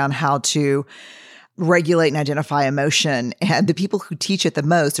it around how to regulate and identify emotion. And the people who teach it the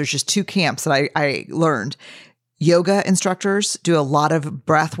most, there's just 2 camps that I learned. Yoga instructors do a lot of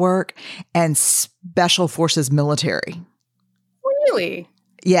breath work and special forces military. Really?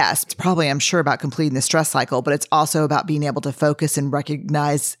 Yes. It's probably, I'm sure, about completing the stress cycle, but it's also about being able to focus and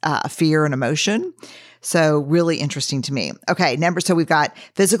recognize fear and emotion. So really interesting to me. Okay. So we've got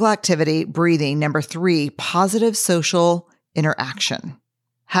physical activity, breathing. Number 3, positive social interaction.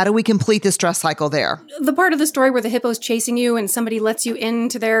 How do we complete the stress cycle there? The part of the story where the hippo's chasing you and somebody lets you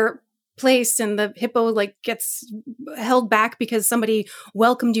into their place and the hippo gets held back because somebody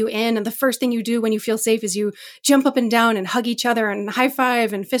welcomed you in, and the first thing you do when you feel safe is you jump up and down and hug each other and high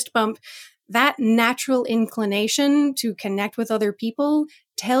five and fist bump. That natural inclination to connect with other people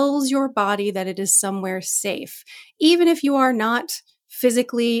tells your body that it is somewhere safe. Even if you are not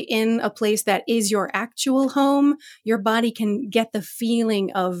physically in a place that is your actual home, your body can get the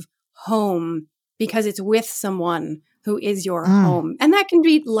feeling of home because it's with someone who is your home. And that can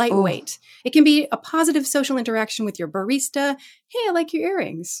be lightweight. It can be a positive social interaction with your barista. Hey, I like your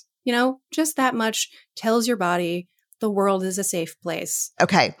earrings. Just that much tells your body the world is a safe place.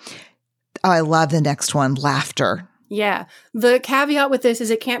 Okay. Oh, I love the next one, laughter. Yeah. The caveat with this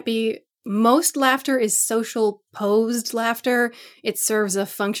is it can't be Most laughter is social posed laughter. It serves a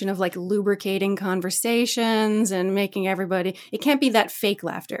function of like lubricating conversations and making everybody, it can't be that fake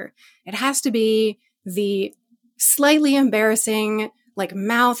laughter. It has to be the slightly embarrassing, like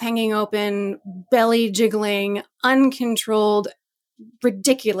mouth hanging open, belly jiggling, uncontrolled,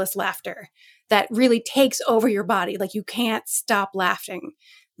 ridiculous laughter that really takes over your body. Like you can't stop laughing.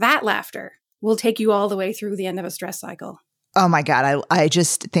 That laughter will take you all the way through the end of a stress cycle. Oh my God. I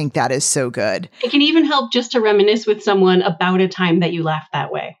just think that is so good. It can even help just to reminisce with someone about a time that you laughed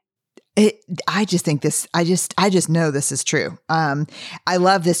that way. I just think this, I just know this is true. I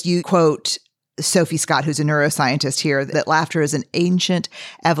love this. You quote Sophie Scott, who's a neuroscientist here, that laughter is an ancient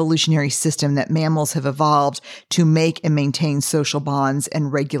evolutionary system that mammals have evolved to make and maintain social bonds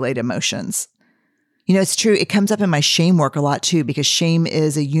and regulate emotions. You know, it's true. It comes up in my shame work a lot too, because shame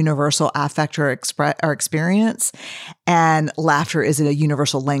is a universal affect or experience, and laughter is a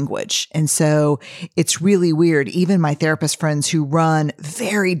universal language. And so it's really weird. Even my therapist friends who run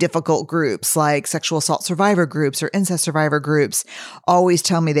very difficult groups like sexual assault survivor groups or incest survivor groups always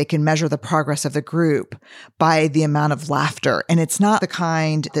tell me they can measure the progress of the group by the amount of laughter. And it's not the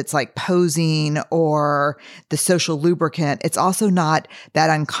kind that's like posing or the social lubricant. It's also not that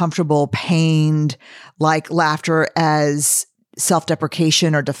uncomfortable, pained, like laughter as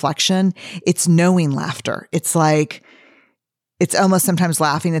self-deprecation or deflection. It's knowing laughter. It's like, it's almost sometimes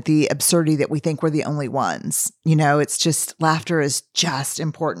laughing at the absurdity that we think we're the only ones. You know, it's just, laughter is just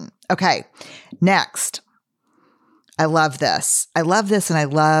important. Okay. Next. I love this. And I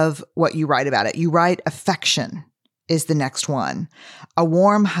love what you write about it. You write affection is the next one. A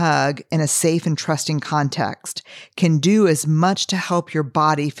warm hug in a safe and trusting context can do as much to help your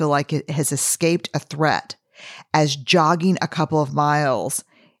body feel like it has escaped a threat as jogging a couple of miles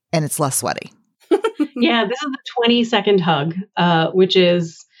and it's less sweaty. Yeah, this is the 20-second hug, which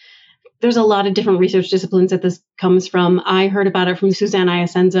is, there's a lot of different research disciplines that this comes from. I heard about it from Suzanne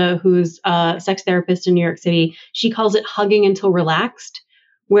Iasenza, who's a sex therapist in New York City. She calls it hugging until relaxed,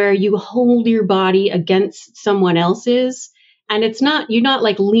 where you hold your body against someone else's. And it's not, you're not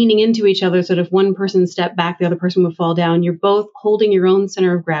like leaning into each other. So if one person stepped back, the other person would fall down. You're both holding your own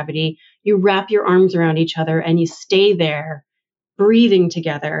center of gravity. You wrap your arms around each other and you stay there breathing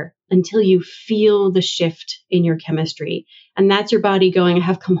together until you feel the shift in your chemistry. And that's your body going, I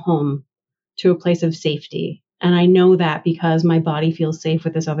have come home to a place of safety. And I know that because my body feels safe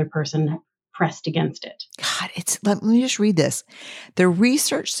with this other person pressed against it. God, let me just read this. The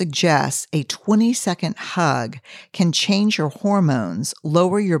research suggests a 20-second hug can change your hormones,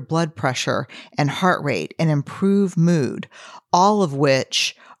 lower your blood pressure and heart rate, and improve mood, all of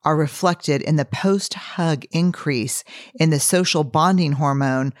which are reflected in the post-hug increase in the social bonding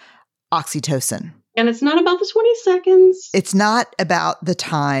hormone, oxytocin. And it's not about the 20 seconds. It's not about the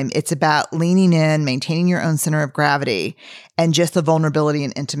time. It's about leaning in, maintaining your own center of gravity, and just the vulnerability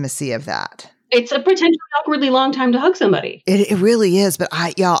and intimacy of that. It's a potentially awkwardly long time to hug somebody. It really is, but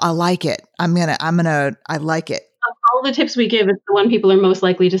I like it. I like it. Of all the tips we give, it's the one people are most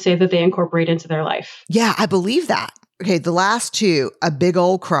likely to say that they incorporate into their life. Yeah, I believe that. Okay, the last two, a big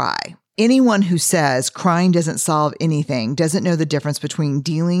old cry. Anyone who says crying doesn't solve anything doesn't know the difference between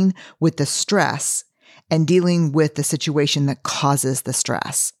dealing with the stress and dealing with the situation that causes the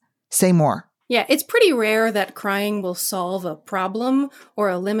stress. Say more. Yeah, it's pretty rare that crying will solve a problem or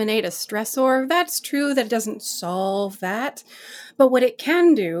eliminate a stressor. That's true, that it doesn't solve that. But what it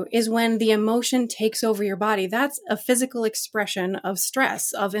can do is when the emotion takes over your body, that's a physical expression of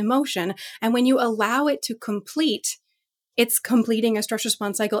stress, of emotion. And when you allow it to complete, it's completing a stress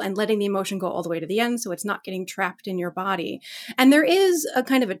response cycle and letting the emotion go all the way to the end, so it's not getting trapped in your body. And there is a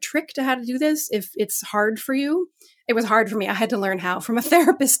kind of a trick to how to do this if it's hard for you. It was hard for me. I had to learn from a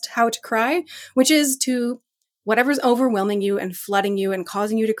therapist, how to cry, which is to whatever's overwhelming you and flooding you and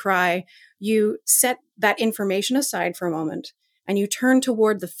causing you to cry, you set that information aside for a moment and you turn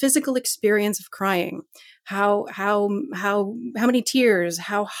toward the physical experience of crying. How many tears?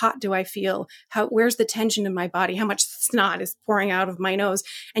 How hot do I feel? Where's the tension in my body? How much snot is pouring out of my nose?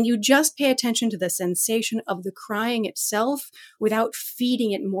 And you just pay attention to the sensation of the crying itself without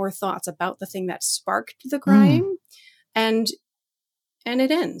feeding it more thoughts about the thing that sparked the crying. And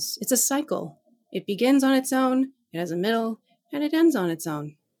it ends. It's a cycle. It begins on its own, it has a middle, and it ends on its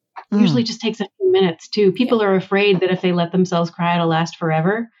own. Usually just takes a few minutes too. People are afraid that if they let themselves cry, it'll last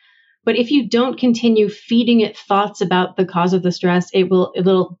forever. But if you don't continue feeding it thoughts about the cause of the stress,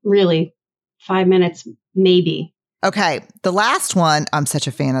 it'll really 5 minutes, maybe. Okay. The last one, I'm such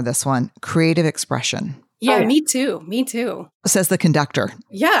a fan of this one, creative expression. Yeah, me too. Says the conductor.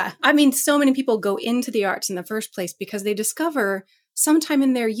 Yeah. I mean, so many people go into the arts in the first place because they discover sometime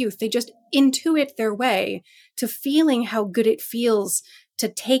in their youth. They just intuit their way to feeling how good it feels to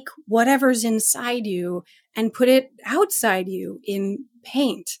take whatever's inside you and put it outside you in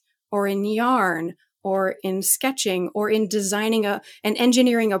paint or in yarn or in sketching or in designing and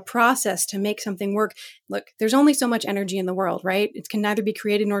engineering a process to make something work. Look, there's only so much energy in the world, right? It can neither be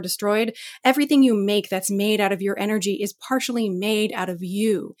created nor destroyed. Everything you make that's made out of your energy is partially made out of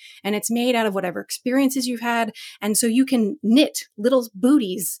you. And it's made out of whatever experiences you've had. And so you can knit little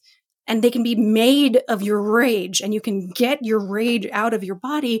booties and they can be made of your rage, and you can get your rage out of your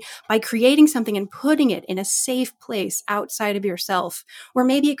body by creating something and putting it in a safe place outside of yourself. Or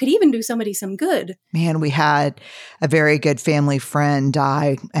maybe it could even do somebody some good. Man, we had a very good family friend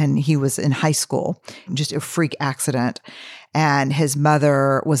die, and he was in high school, just a freak accident. And his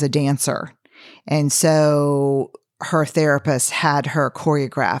mother was a dancer. And so her therapist had her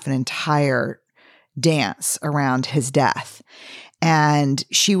choreograph an entire dance around his death. And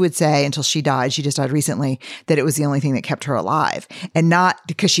she would say, until she died, she just died recently, that it was the only thing that kept her alive. And not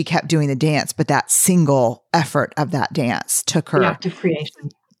because she kept doing the dance, but that single effort of that dance took her. The act of creation.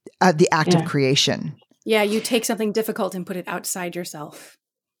 The act of creation. Yeah, you take something difficult and put it outside yourself.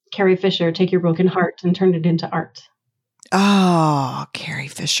 Carrie Fisher, take your broken heart and turn it into art. Oh, Carrie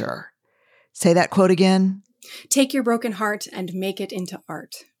Fisher. Say that quote again. Take your broken heart and make it into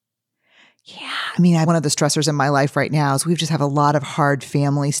art. Yeah. I mean, one of the stressors in my life right now is we just have a lot of hard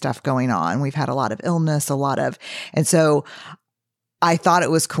family stuff going on. We've had a lot of illness, and so I thought it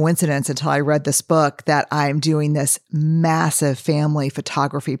was coincidence until I read this book that I'm doing this massive family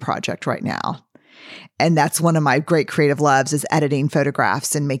photography project right now. And that's one of my great creative loves, is editing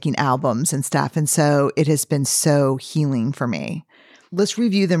photographs and making albums and stuff. And so it has been so healing for me. Let's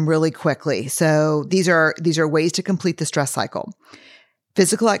review them really quickly. So these are ways to complete the stress cycle: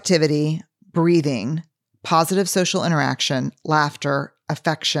 physical activity, breathing, positive social interaction, laughter,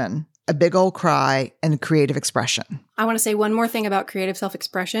 affection, a big old cry, and creative expression. I want to say one more thing about creative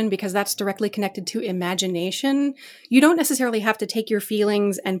self-expression, because that's directly connected to imagination. You don't necessarily have to take your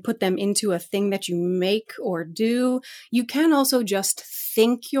feelings and put them into a thing that you make or do. You can also just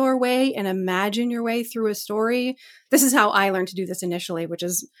think your way and imagine your way through a story. This is how I learned to do this initially, which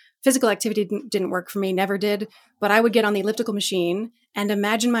is physical activity didn't work for me, never did. But I would get on the elliptical machine and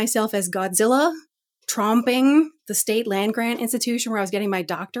imagine myself as Godzilla tromping the state land grant institution where I was getting my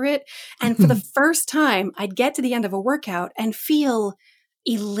doctorate. And for the first time, I'd get to the end of a workout and feel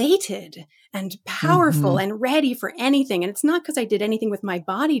elated and powerful and ready for anything. And it's not because I did anything with my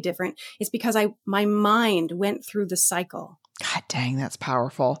body different. It's because my mind went through the cycle. God dang, that's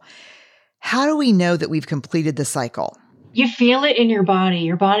powerful. How do we know that we've completed the cycle? You feel it in your body.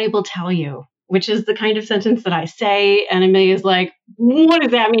 Your body will tell you, which is the kind of sentence that I say. And Amelia's like, what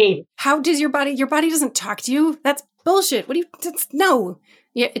does that mean? How does your body doesn't talk to you? That's bullshit. No.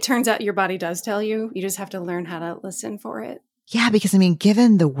 Yeah, it turns out your body does tell you. You just have to learn how to listen for it. Yeah, because I mean,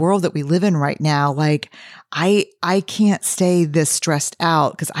 given the world that we live in right now, like I can't stay this stressed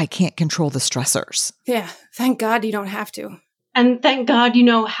out because I can't control the stressors. Yeah. Thank God you don't have to. And thank God you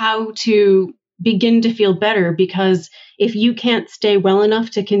know how to begin to feel better, because if you can't stay well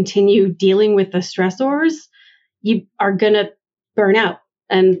enough to continue dealing with the stressors, you are going to burn out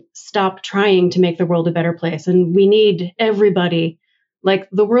and stop trying to make the world a better place. And we need everybody. Like,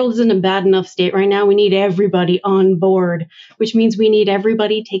 the world is in a bad enough state right now. We need everybody on board, which means we need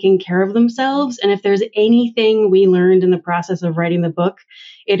everybody taking care of themselves. And if there's anything we learned in the process of writing the book,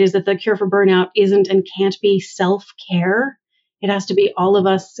 it is that the cure for burnout isn't and can't be self-care. It has to be all of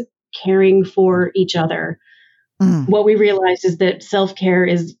us caring for each other. What we realized is that self-care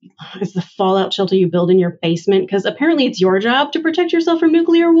is the fallout shelter you build in your basement, because apparently it's your job to protect yourself from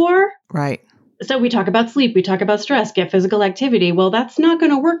nuclear war. Right. So we talk about sleep, we talk about stress, get physical activity. Well, that's not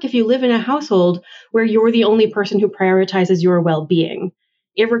going to work if you live in a household where you're the only person who prioritizes your well-being.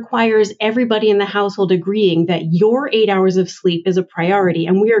 It requires everybody in the household agreeing that your 8 hours of sleep is a priority,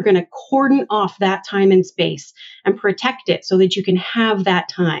 and we are going to cordon off that time and space and protect it so that you can have that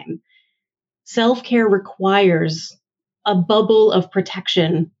time. Self-care requires a bubble of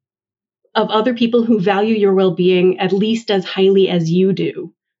protection of other people who value your well-being at least as highly as you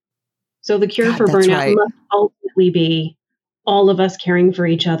do. So the cure for burnout must ultimately be all of us caring for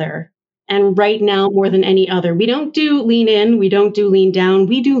each other. And right now, more than any other, we don't do lean in, we don't do lean down,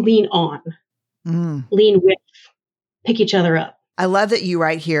 we do lean on, lean with, pick each other up. I love that you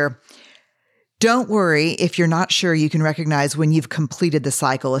write here, Don't worry if you're not sure you can recognize when you've completed the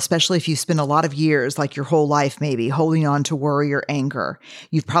cycle, especially if you spend a lot of years, like your whole life maybe, holding on to worry or anger.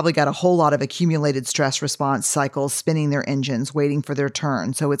 You've probably got a whole lot of accumulated stress response cycles spinning their engines, waiting for their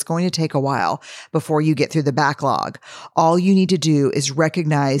turn. So it's going to take a while before you get through the backlog. All you need to do is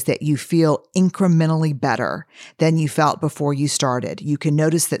recognize that you feel incrementally better than you felt before you started. You can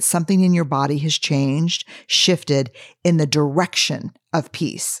notice that something in your body has changed, shifted in the direction of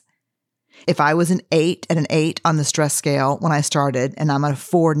peace. If I was an 8 on the stress scale when I started and I'm at a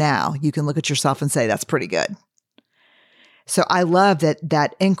 4 now, you can look at yourself and say, that's pretty good. So I love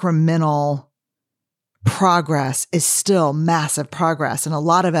that incremental progress is still massive progress. And a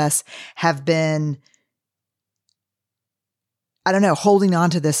lot of us have been, holding on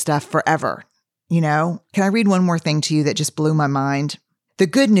to this stuff forever. Can I read one more thing to you that just blew my mind? The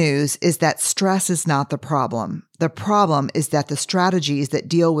good news is that stress is not the problem. The problem is that the strategies that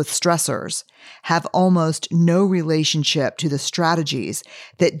deal with stressors have almost no relationship to the strategies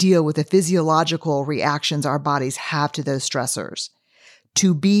that deal with the physiological reactions our bodies have to those stressors.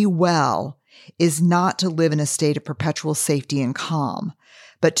 To be well is not to live in a state of perpetual safety and calm,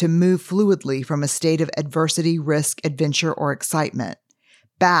 but to move fluidly from a state of adversity, risk, adventure, or excitement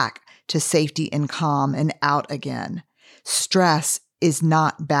back to safety and calm and out again. Stress is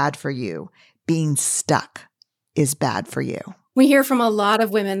not bad for you. Being stuck is bad for you. We hear from a lot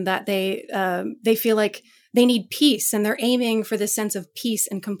of women that they feel like they need peace and they're aiming for this sense of peace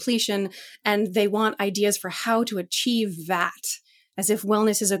and completion, and they want ideas for how to achieve that, as if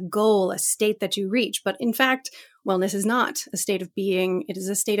wellness is a goal, a state that you reach. But in fact, wellness is not a state of being. It is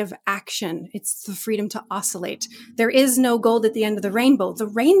a state of action. It's the freedom to oscillate. There is no gold at the end of the rainbow. The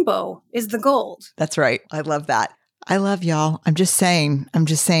rainbow is the gold. That's right. I love that. I love y'all. I'm just saying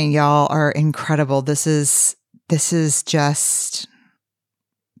y'all are incredible. This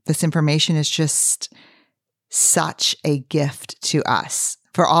information is just such a gift to us.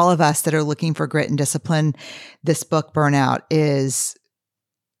 For all of us that are looking for grit and discipline, this book, Burnout, is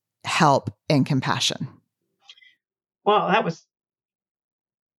help and compassion. Wow, that was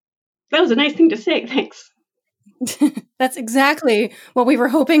a nice thing to say. Thanks. That's exactly what we were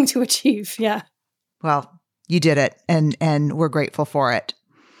hoping to achieve. Yeah. Well, you did it, and we're grateful for it.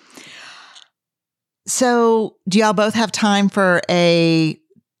 So do y'all both have time for a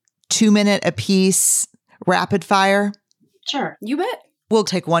 2-minute apiece rapid fire? Sure. You bet. We'll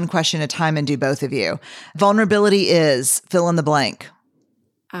take one question at a time and do both of you. Vulnerability is fill in the blank.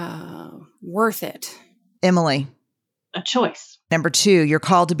 Worth it. Emily. A choice. Number 2, you're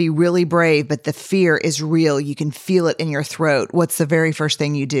called to be really brave, but the fear is real. You can feel it in your throat. What's the very first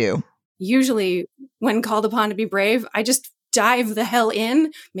thing you do? Usually when called upon to be brave, I just dive the hell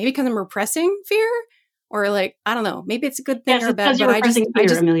in, maybe because I'm repressing fear, or I don't know, maybe it's a good thing or a bad, but I just,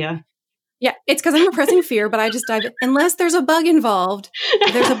 Amelia. Yeah, it's because I'm repressing fear, but I just dive in. Unless there's a bug involved.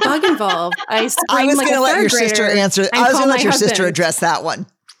 If there's a bug involved, I scream was like going to a let third your grader sister answer. and I was call going to my let your sister husband. address that one.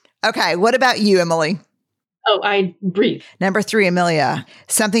 Okay, what about you, Emily? Oh, I breathe. Number 3, Amelia,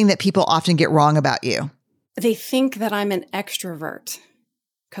 something that people often get wrong about you. They think that I'm an extrovert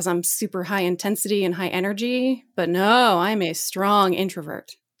because I'm super high intensity and high energy, but no, I'm a strong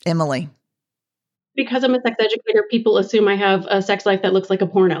introvert. Emily. Because I'm a sex educator, people assume I have a sex life that looks like a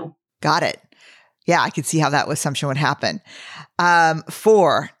porno. Got it. Yeah, I could see how that assumption would happen.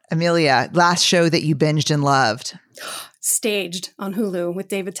 4, Amelia, last show that you binged and loved. Staged on Hulu with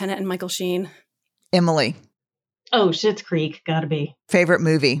David Tennant and Michael Sheen. Emily. Oh, Schitt's Creek. Gotta be. Favorite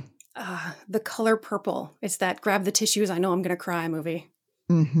movie? The Color Purple. It's that grab the tissues, I know I'm going to cry movie.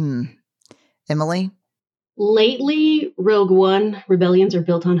 Mm-hmm. Emily? Lately, Rogue One, Rebellions Are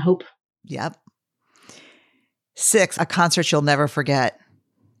Built on Hope. Yep. 6, a concert you'll never forget.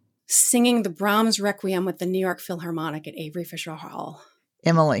 Singing the Brahms Requiem with the New York Philharmonic at Avery Fisher Hall.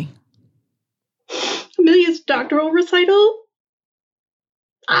 Emily. Amelia's doctoral recital.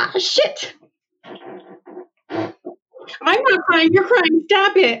 Ah, shit. I'm not crying. You're crying.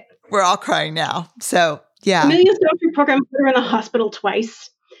 Stop it. We're all crying now. So, yeah. Amelia's doctoral program put her in the hospital twice.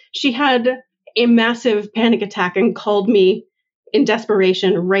 She had a massive panic attack and called me in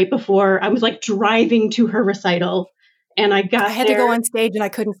desperation right before I was driving to her recital. And I had to go on stage and I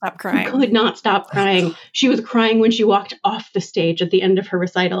couldn't stop crying. I could not stop crying. She was crying when she walked off the stage at the end of her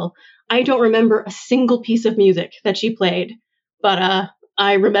recital. I don't remember a single piece of music that she played, but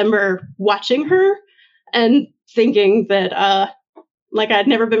I remember watching her and thinking that I'd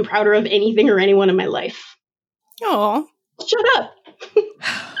never been prouder of anything or anyone in my life. Oh, shut up.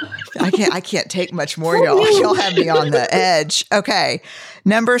 I can't take much more, y'all. Y'all have me on the edge. Okay.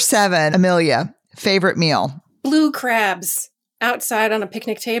 Number 7, Amelia, favorite meal. Blue crabs outside on a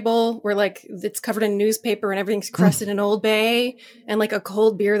picnic table where like it's covered in newspaper and everything's crusted in Old Bay, and like a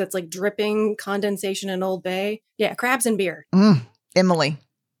cold beer that's like dripping condensation in Old Bay. Yeah, crabs and beer. Emily.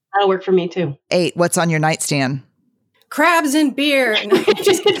 That'll work for me too. 8, what's on your nightstand? Crabs and beer. No, I'm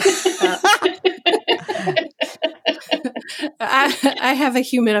just kidding. I have a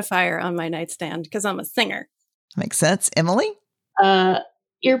humidifier on my nightstand because I'm a singer. Makes sense. Emily?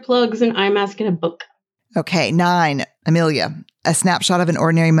 Earplugs, an eye mask, and a book. Okay, 9, Amelia. A snapshot of an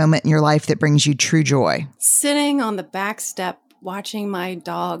ordinary moment in your life that brings you true joy. Sitting on the back step, watching my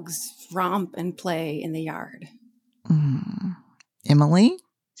dogs romp and play in the yard. Emily?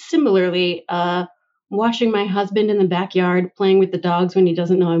 Similarly, watching my husband in the backyard playing with the dogs when he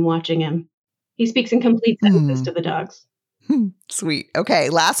doesn't know I'm watching him. He speaks in complete sentences to the dogs. Sweet. Okay,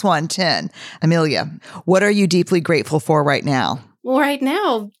 last one, 10. Amelia, what are you deeply grateful for right now? Well, right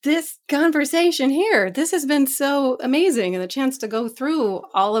now, this conversation here, this has been so amazing, and the chance to go through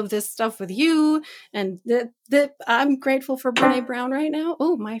all of this stuff with you. And I'm grateful for Brené Brown right now.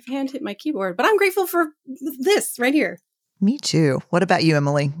 Oh, my hand hit my keyboard, but I'm grateful for this right here. Me too. What about you,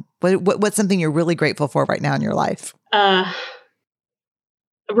 Emily? What's something you're really grateful for right now in your life?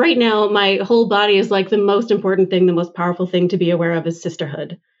 Right now, my whole body is like the most important thing, the most powerful thing to be aware of is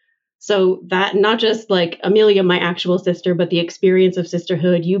sisterhood. So that not just like Amelia, my actual sister, but the experience of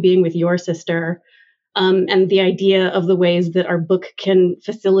sisterhood, you being with your sister, and the idea of the ways that our book can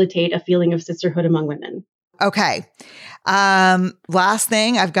facilitate a feeling of sisterhood among women. Okay. Last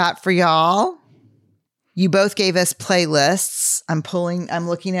thing I've got for y'all. You both gave us playlists. I'm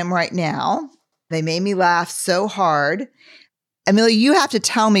looking at them right now. They made me laugh so hard. Amelia, you have to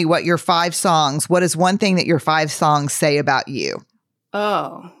tell me what is one thing that your 5 songs say about you?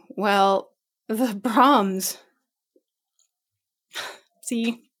 Oh, well, the Brahms.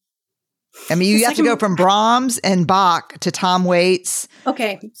 See? I mean, you have to go from Brahms and Bach to Tom Waits.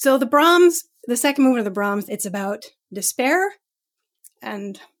 Okay, so the Brahms, the second movement of the Brahms, it's about despair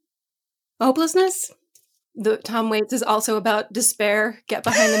and hopelessness. The Tom Waits is also about despair. Get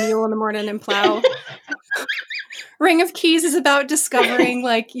behind the mule in the morning and plow. Ring of Keys is about discovering,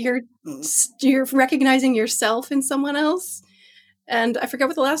 like, you're recognizing yourself in someone else. And I forget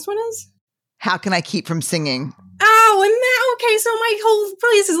what the last one is. How Can I Keep From Singing? Oh, and okay, so my whole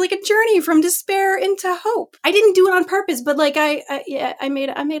place is like a journey from despair into hope. I didn't do it on purpose, but like I made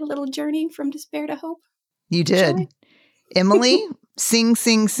a little journey from despair to hope. You did. Emily, Sing,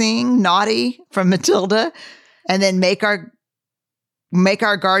 Sing, Sing, Naughty from Matilda, and then Make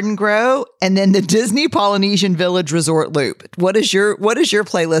Our Garden Grow, and then the Disney Polynesian Village Resort Loop. What does your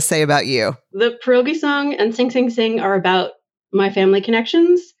playlist say about you? The Pierogi song and Sing, Sing, Sing are about my family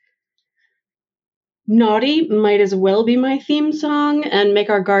connections. Naughty might as well be my theme song, and Make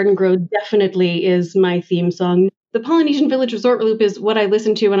Our Garden Grow definitely is my theme song. The Polynesian Village Resort Loop is what I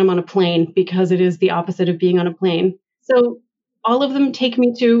listen to when I'm on a plane because it is the opposite of being on a plane. So all of them take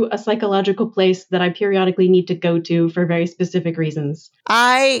me to a psychological place that I periodically need to go to for very specific reasons.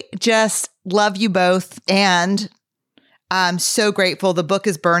 I just love you both, and I'm so grateful. The book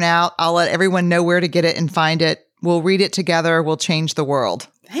is Burnout. I'll let everyone know where to get it and find it. We'll read it together. We'll change the world.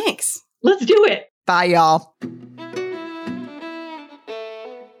 Thanks. Let's do it. Bye, y'all.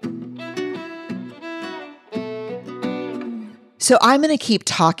 So I'm going to keep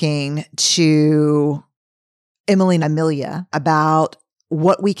talking to Emily and Amelia about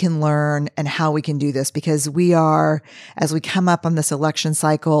what we can learn and how we can do this, because as we come up on this election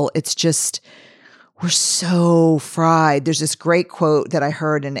cycle, we're so fried. There's this great quote that I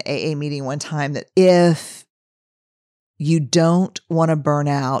heard in an AA meeting one time that if you don't want to burn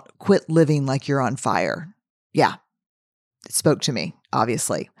out, quit living like you're on fire. Yeah, it spoke to me,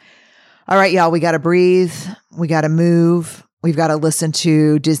 obviously. All right, y'all, we got to breathe. We got to move. We've got to listen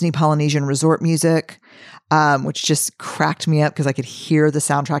to Disney Polynesian Resort music, which just cracked me up because I could hear the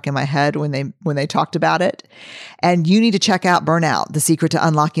soundtrack in my head when they talked about it. And you need to check out Burnout, The Secret to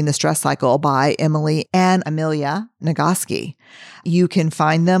Unlocking the Stress Cycle by Emily and Amelia Nagoski. You can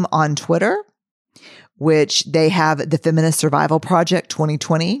find them on Twitter, which they have the Feminist Survival Project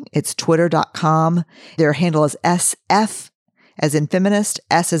 2020. It's twitter.com. Their handle is SF as in feminist,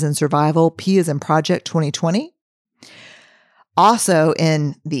 S as in survival, P as in project 2020. Also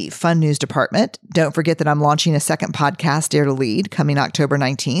in the fun news department, don't forget that I'm launching a second podcast, Dare to Lead, coming October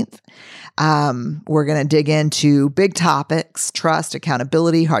 19th. We're going to dig into big topics, trust,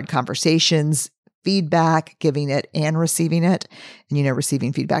 accountability, hard conversations, feedback, giving it and receiving it. And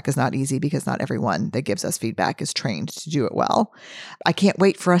receiving feedback is not easy because not everyone that gives us feedback is trained to do it well. I can't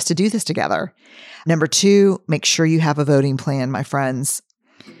wait for us to do this together. Number 2, make sure you have a voting plan, my friends.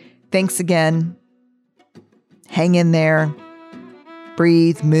 Thanks again. Hang in there.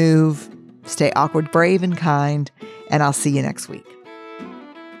 breathe, move, stay awkward, brave, and kind, and I'll see you next week.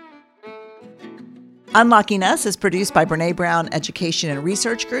 Unlocking Us is produced by Brené Brown Education and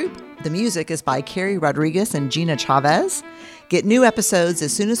Research Group. The music is by Carrie Rodriguez and Gina Chavez. Get new episodes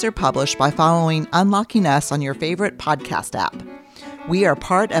as soon as they're published by following Unlocking Us on your favorite podcast app. We are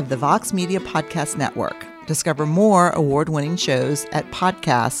part of the Vox Media Podcast Network. Discover more award-winning shows at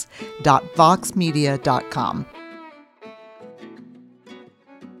podcasts.voxmedia.com.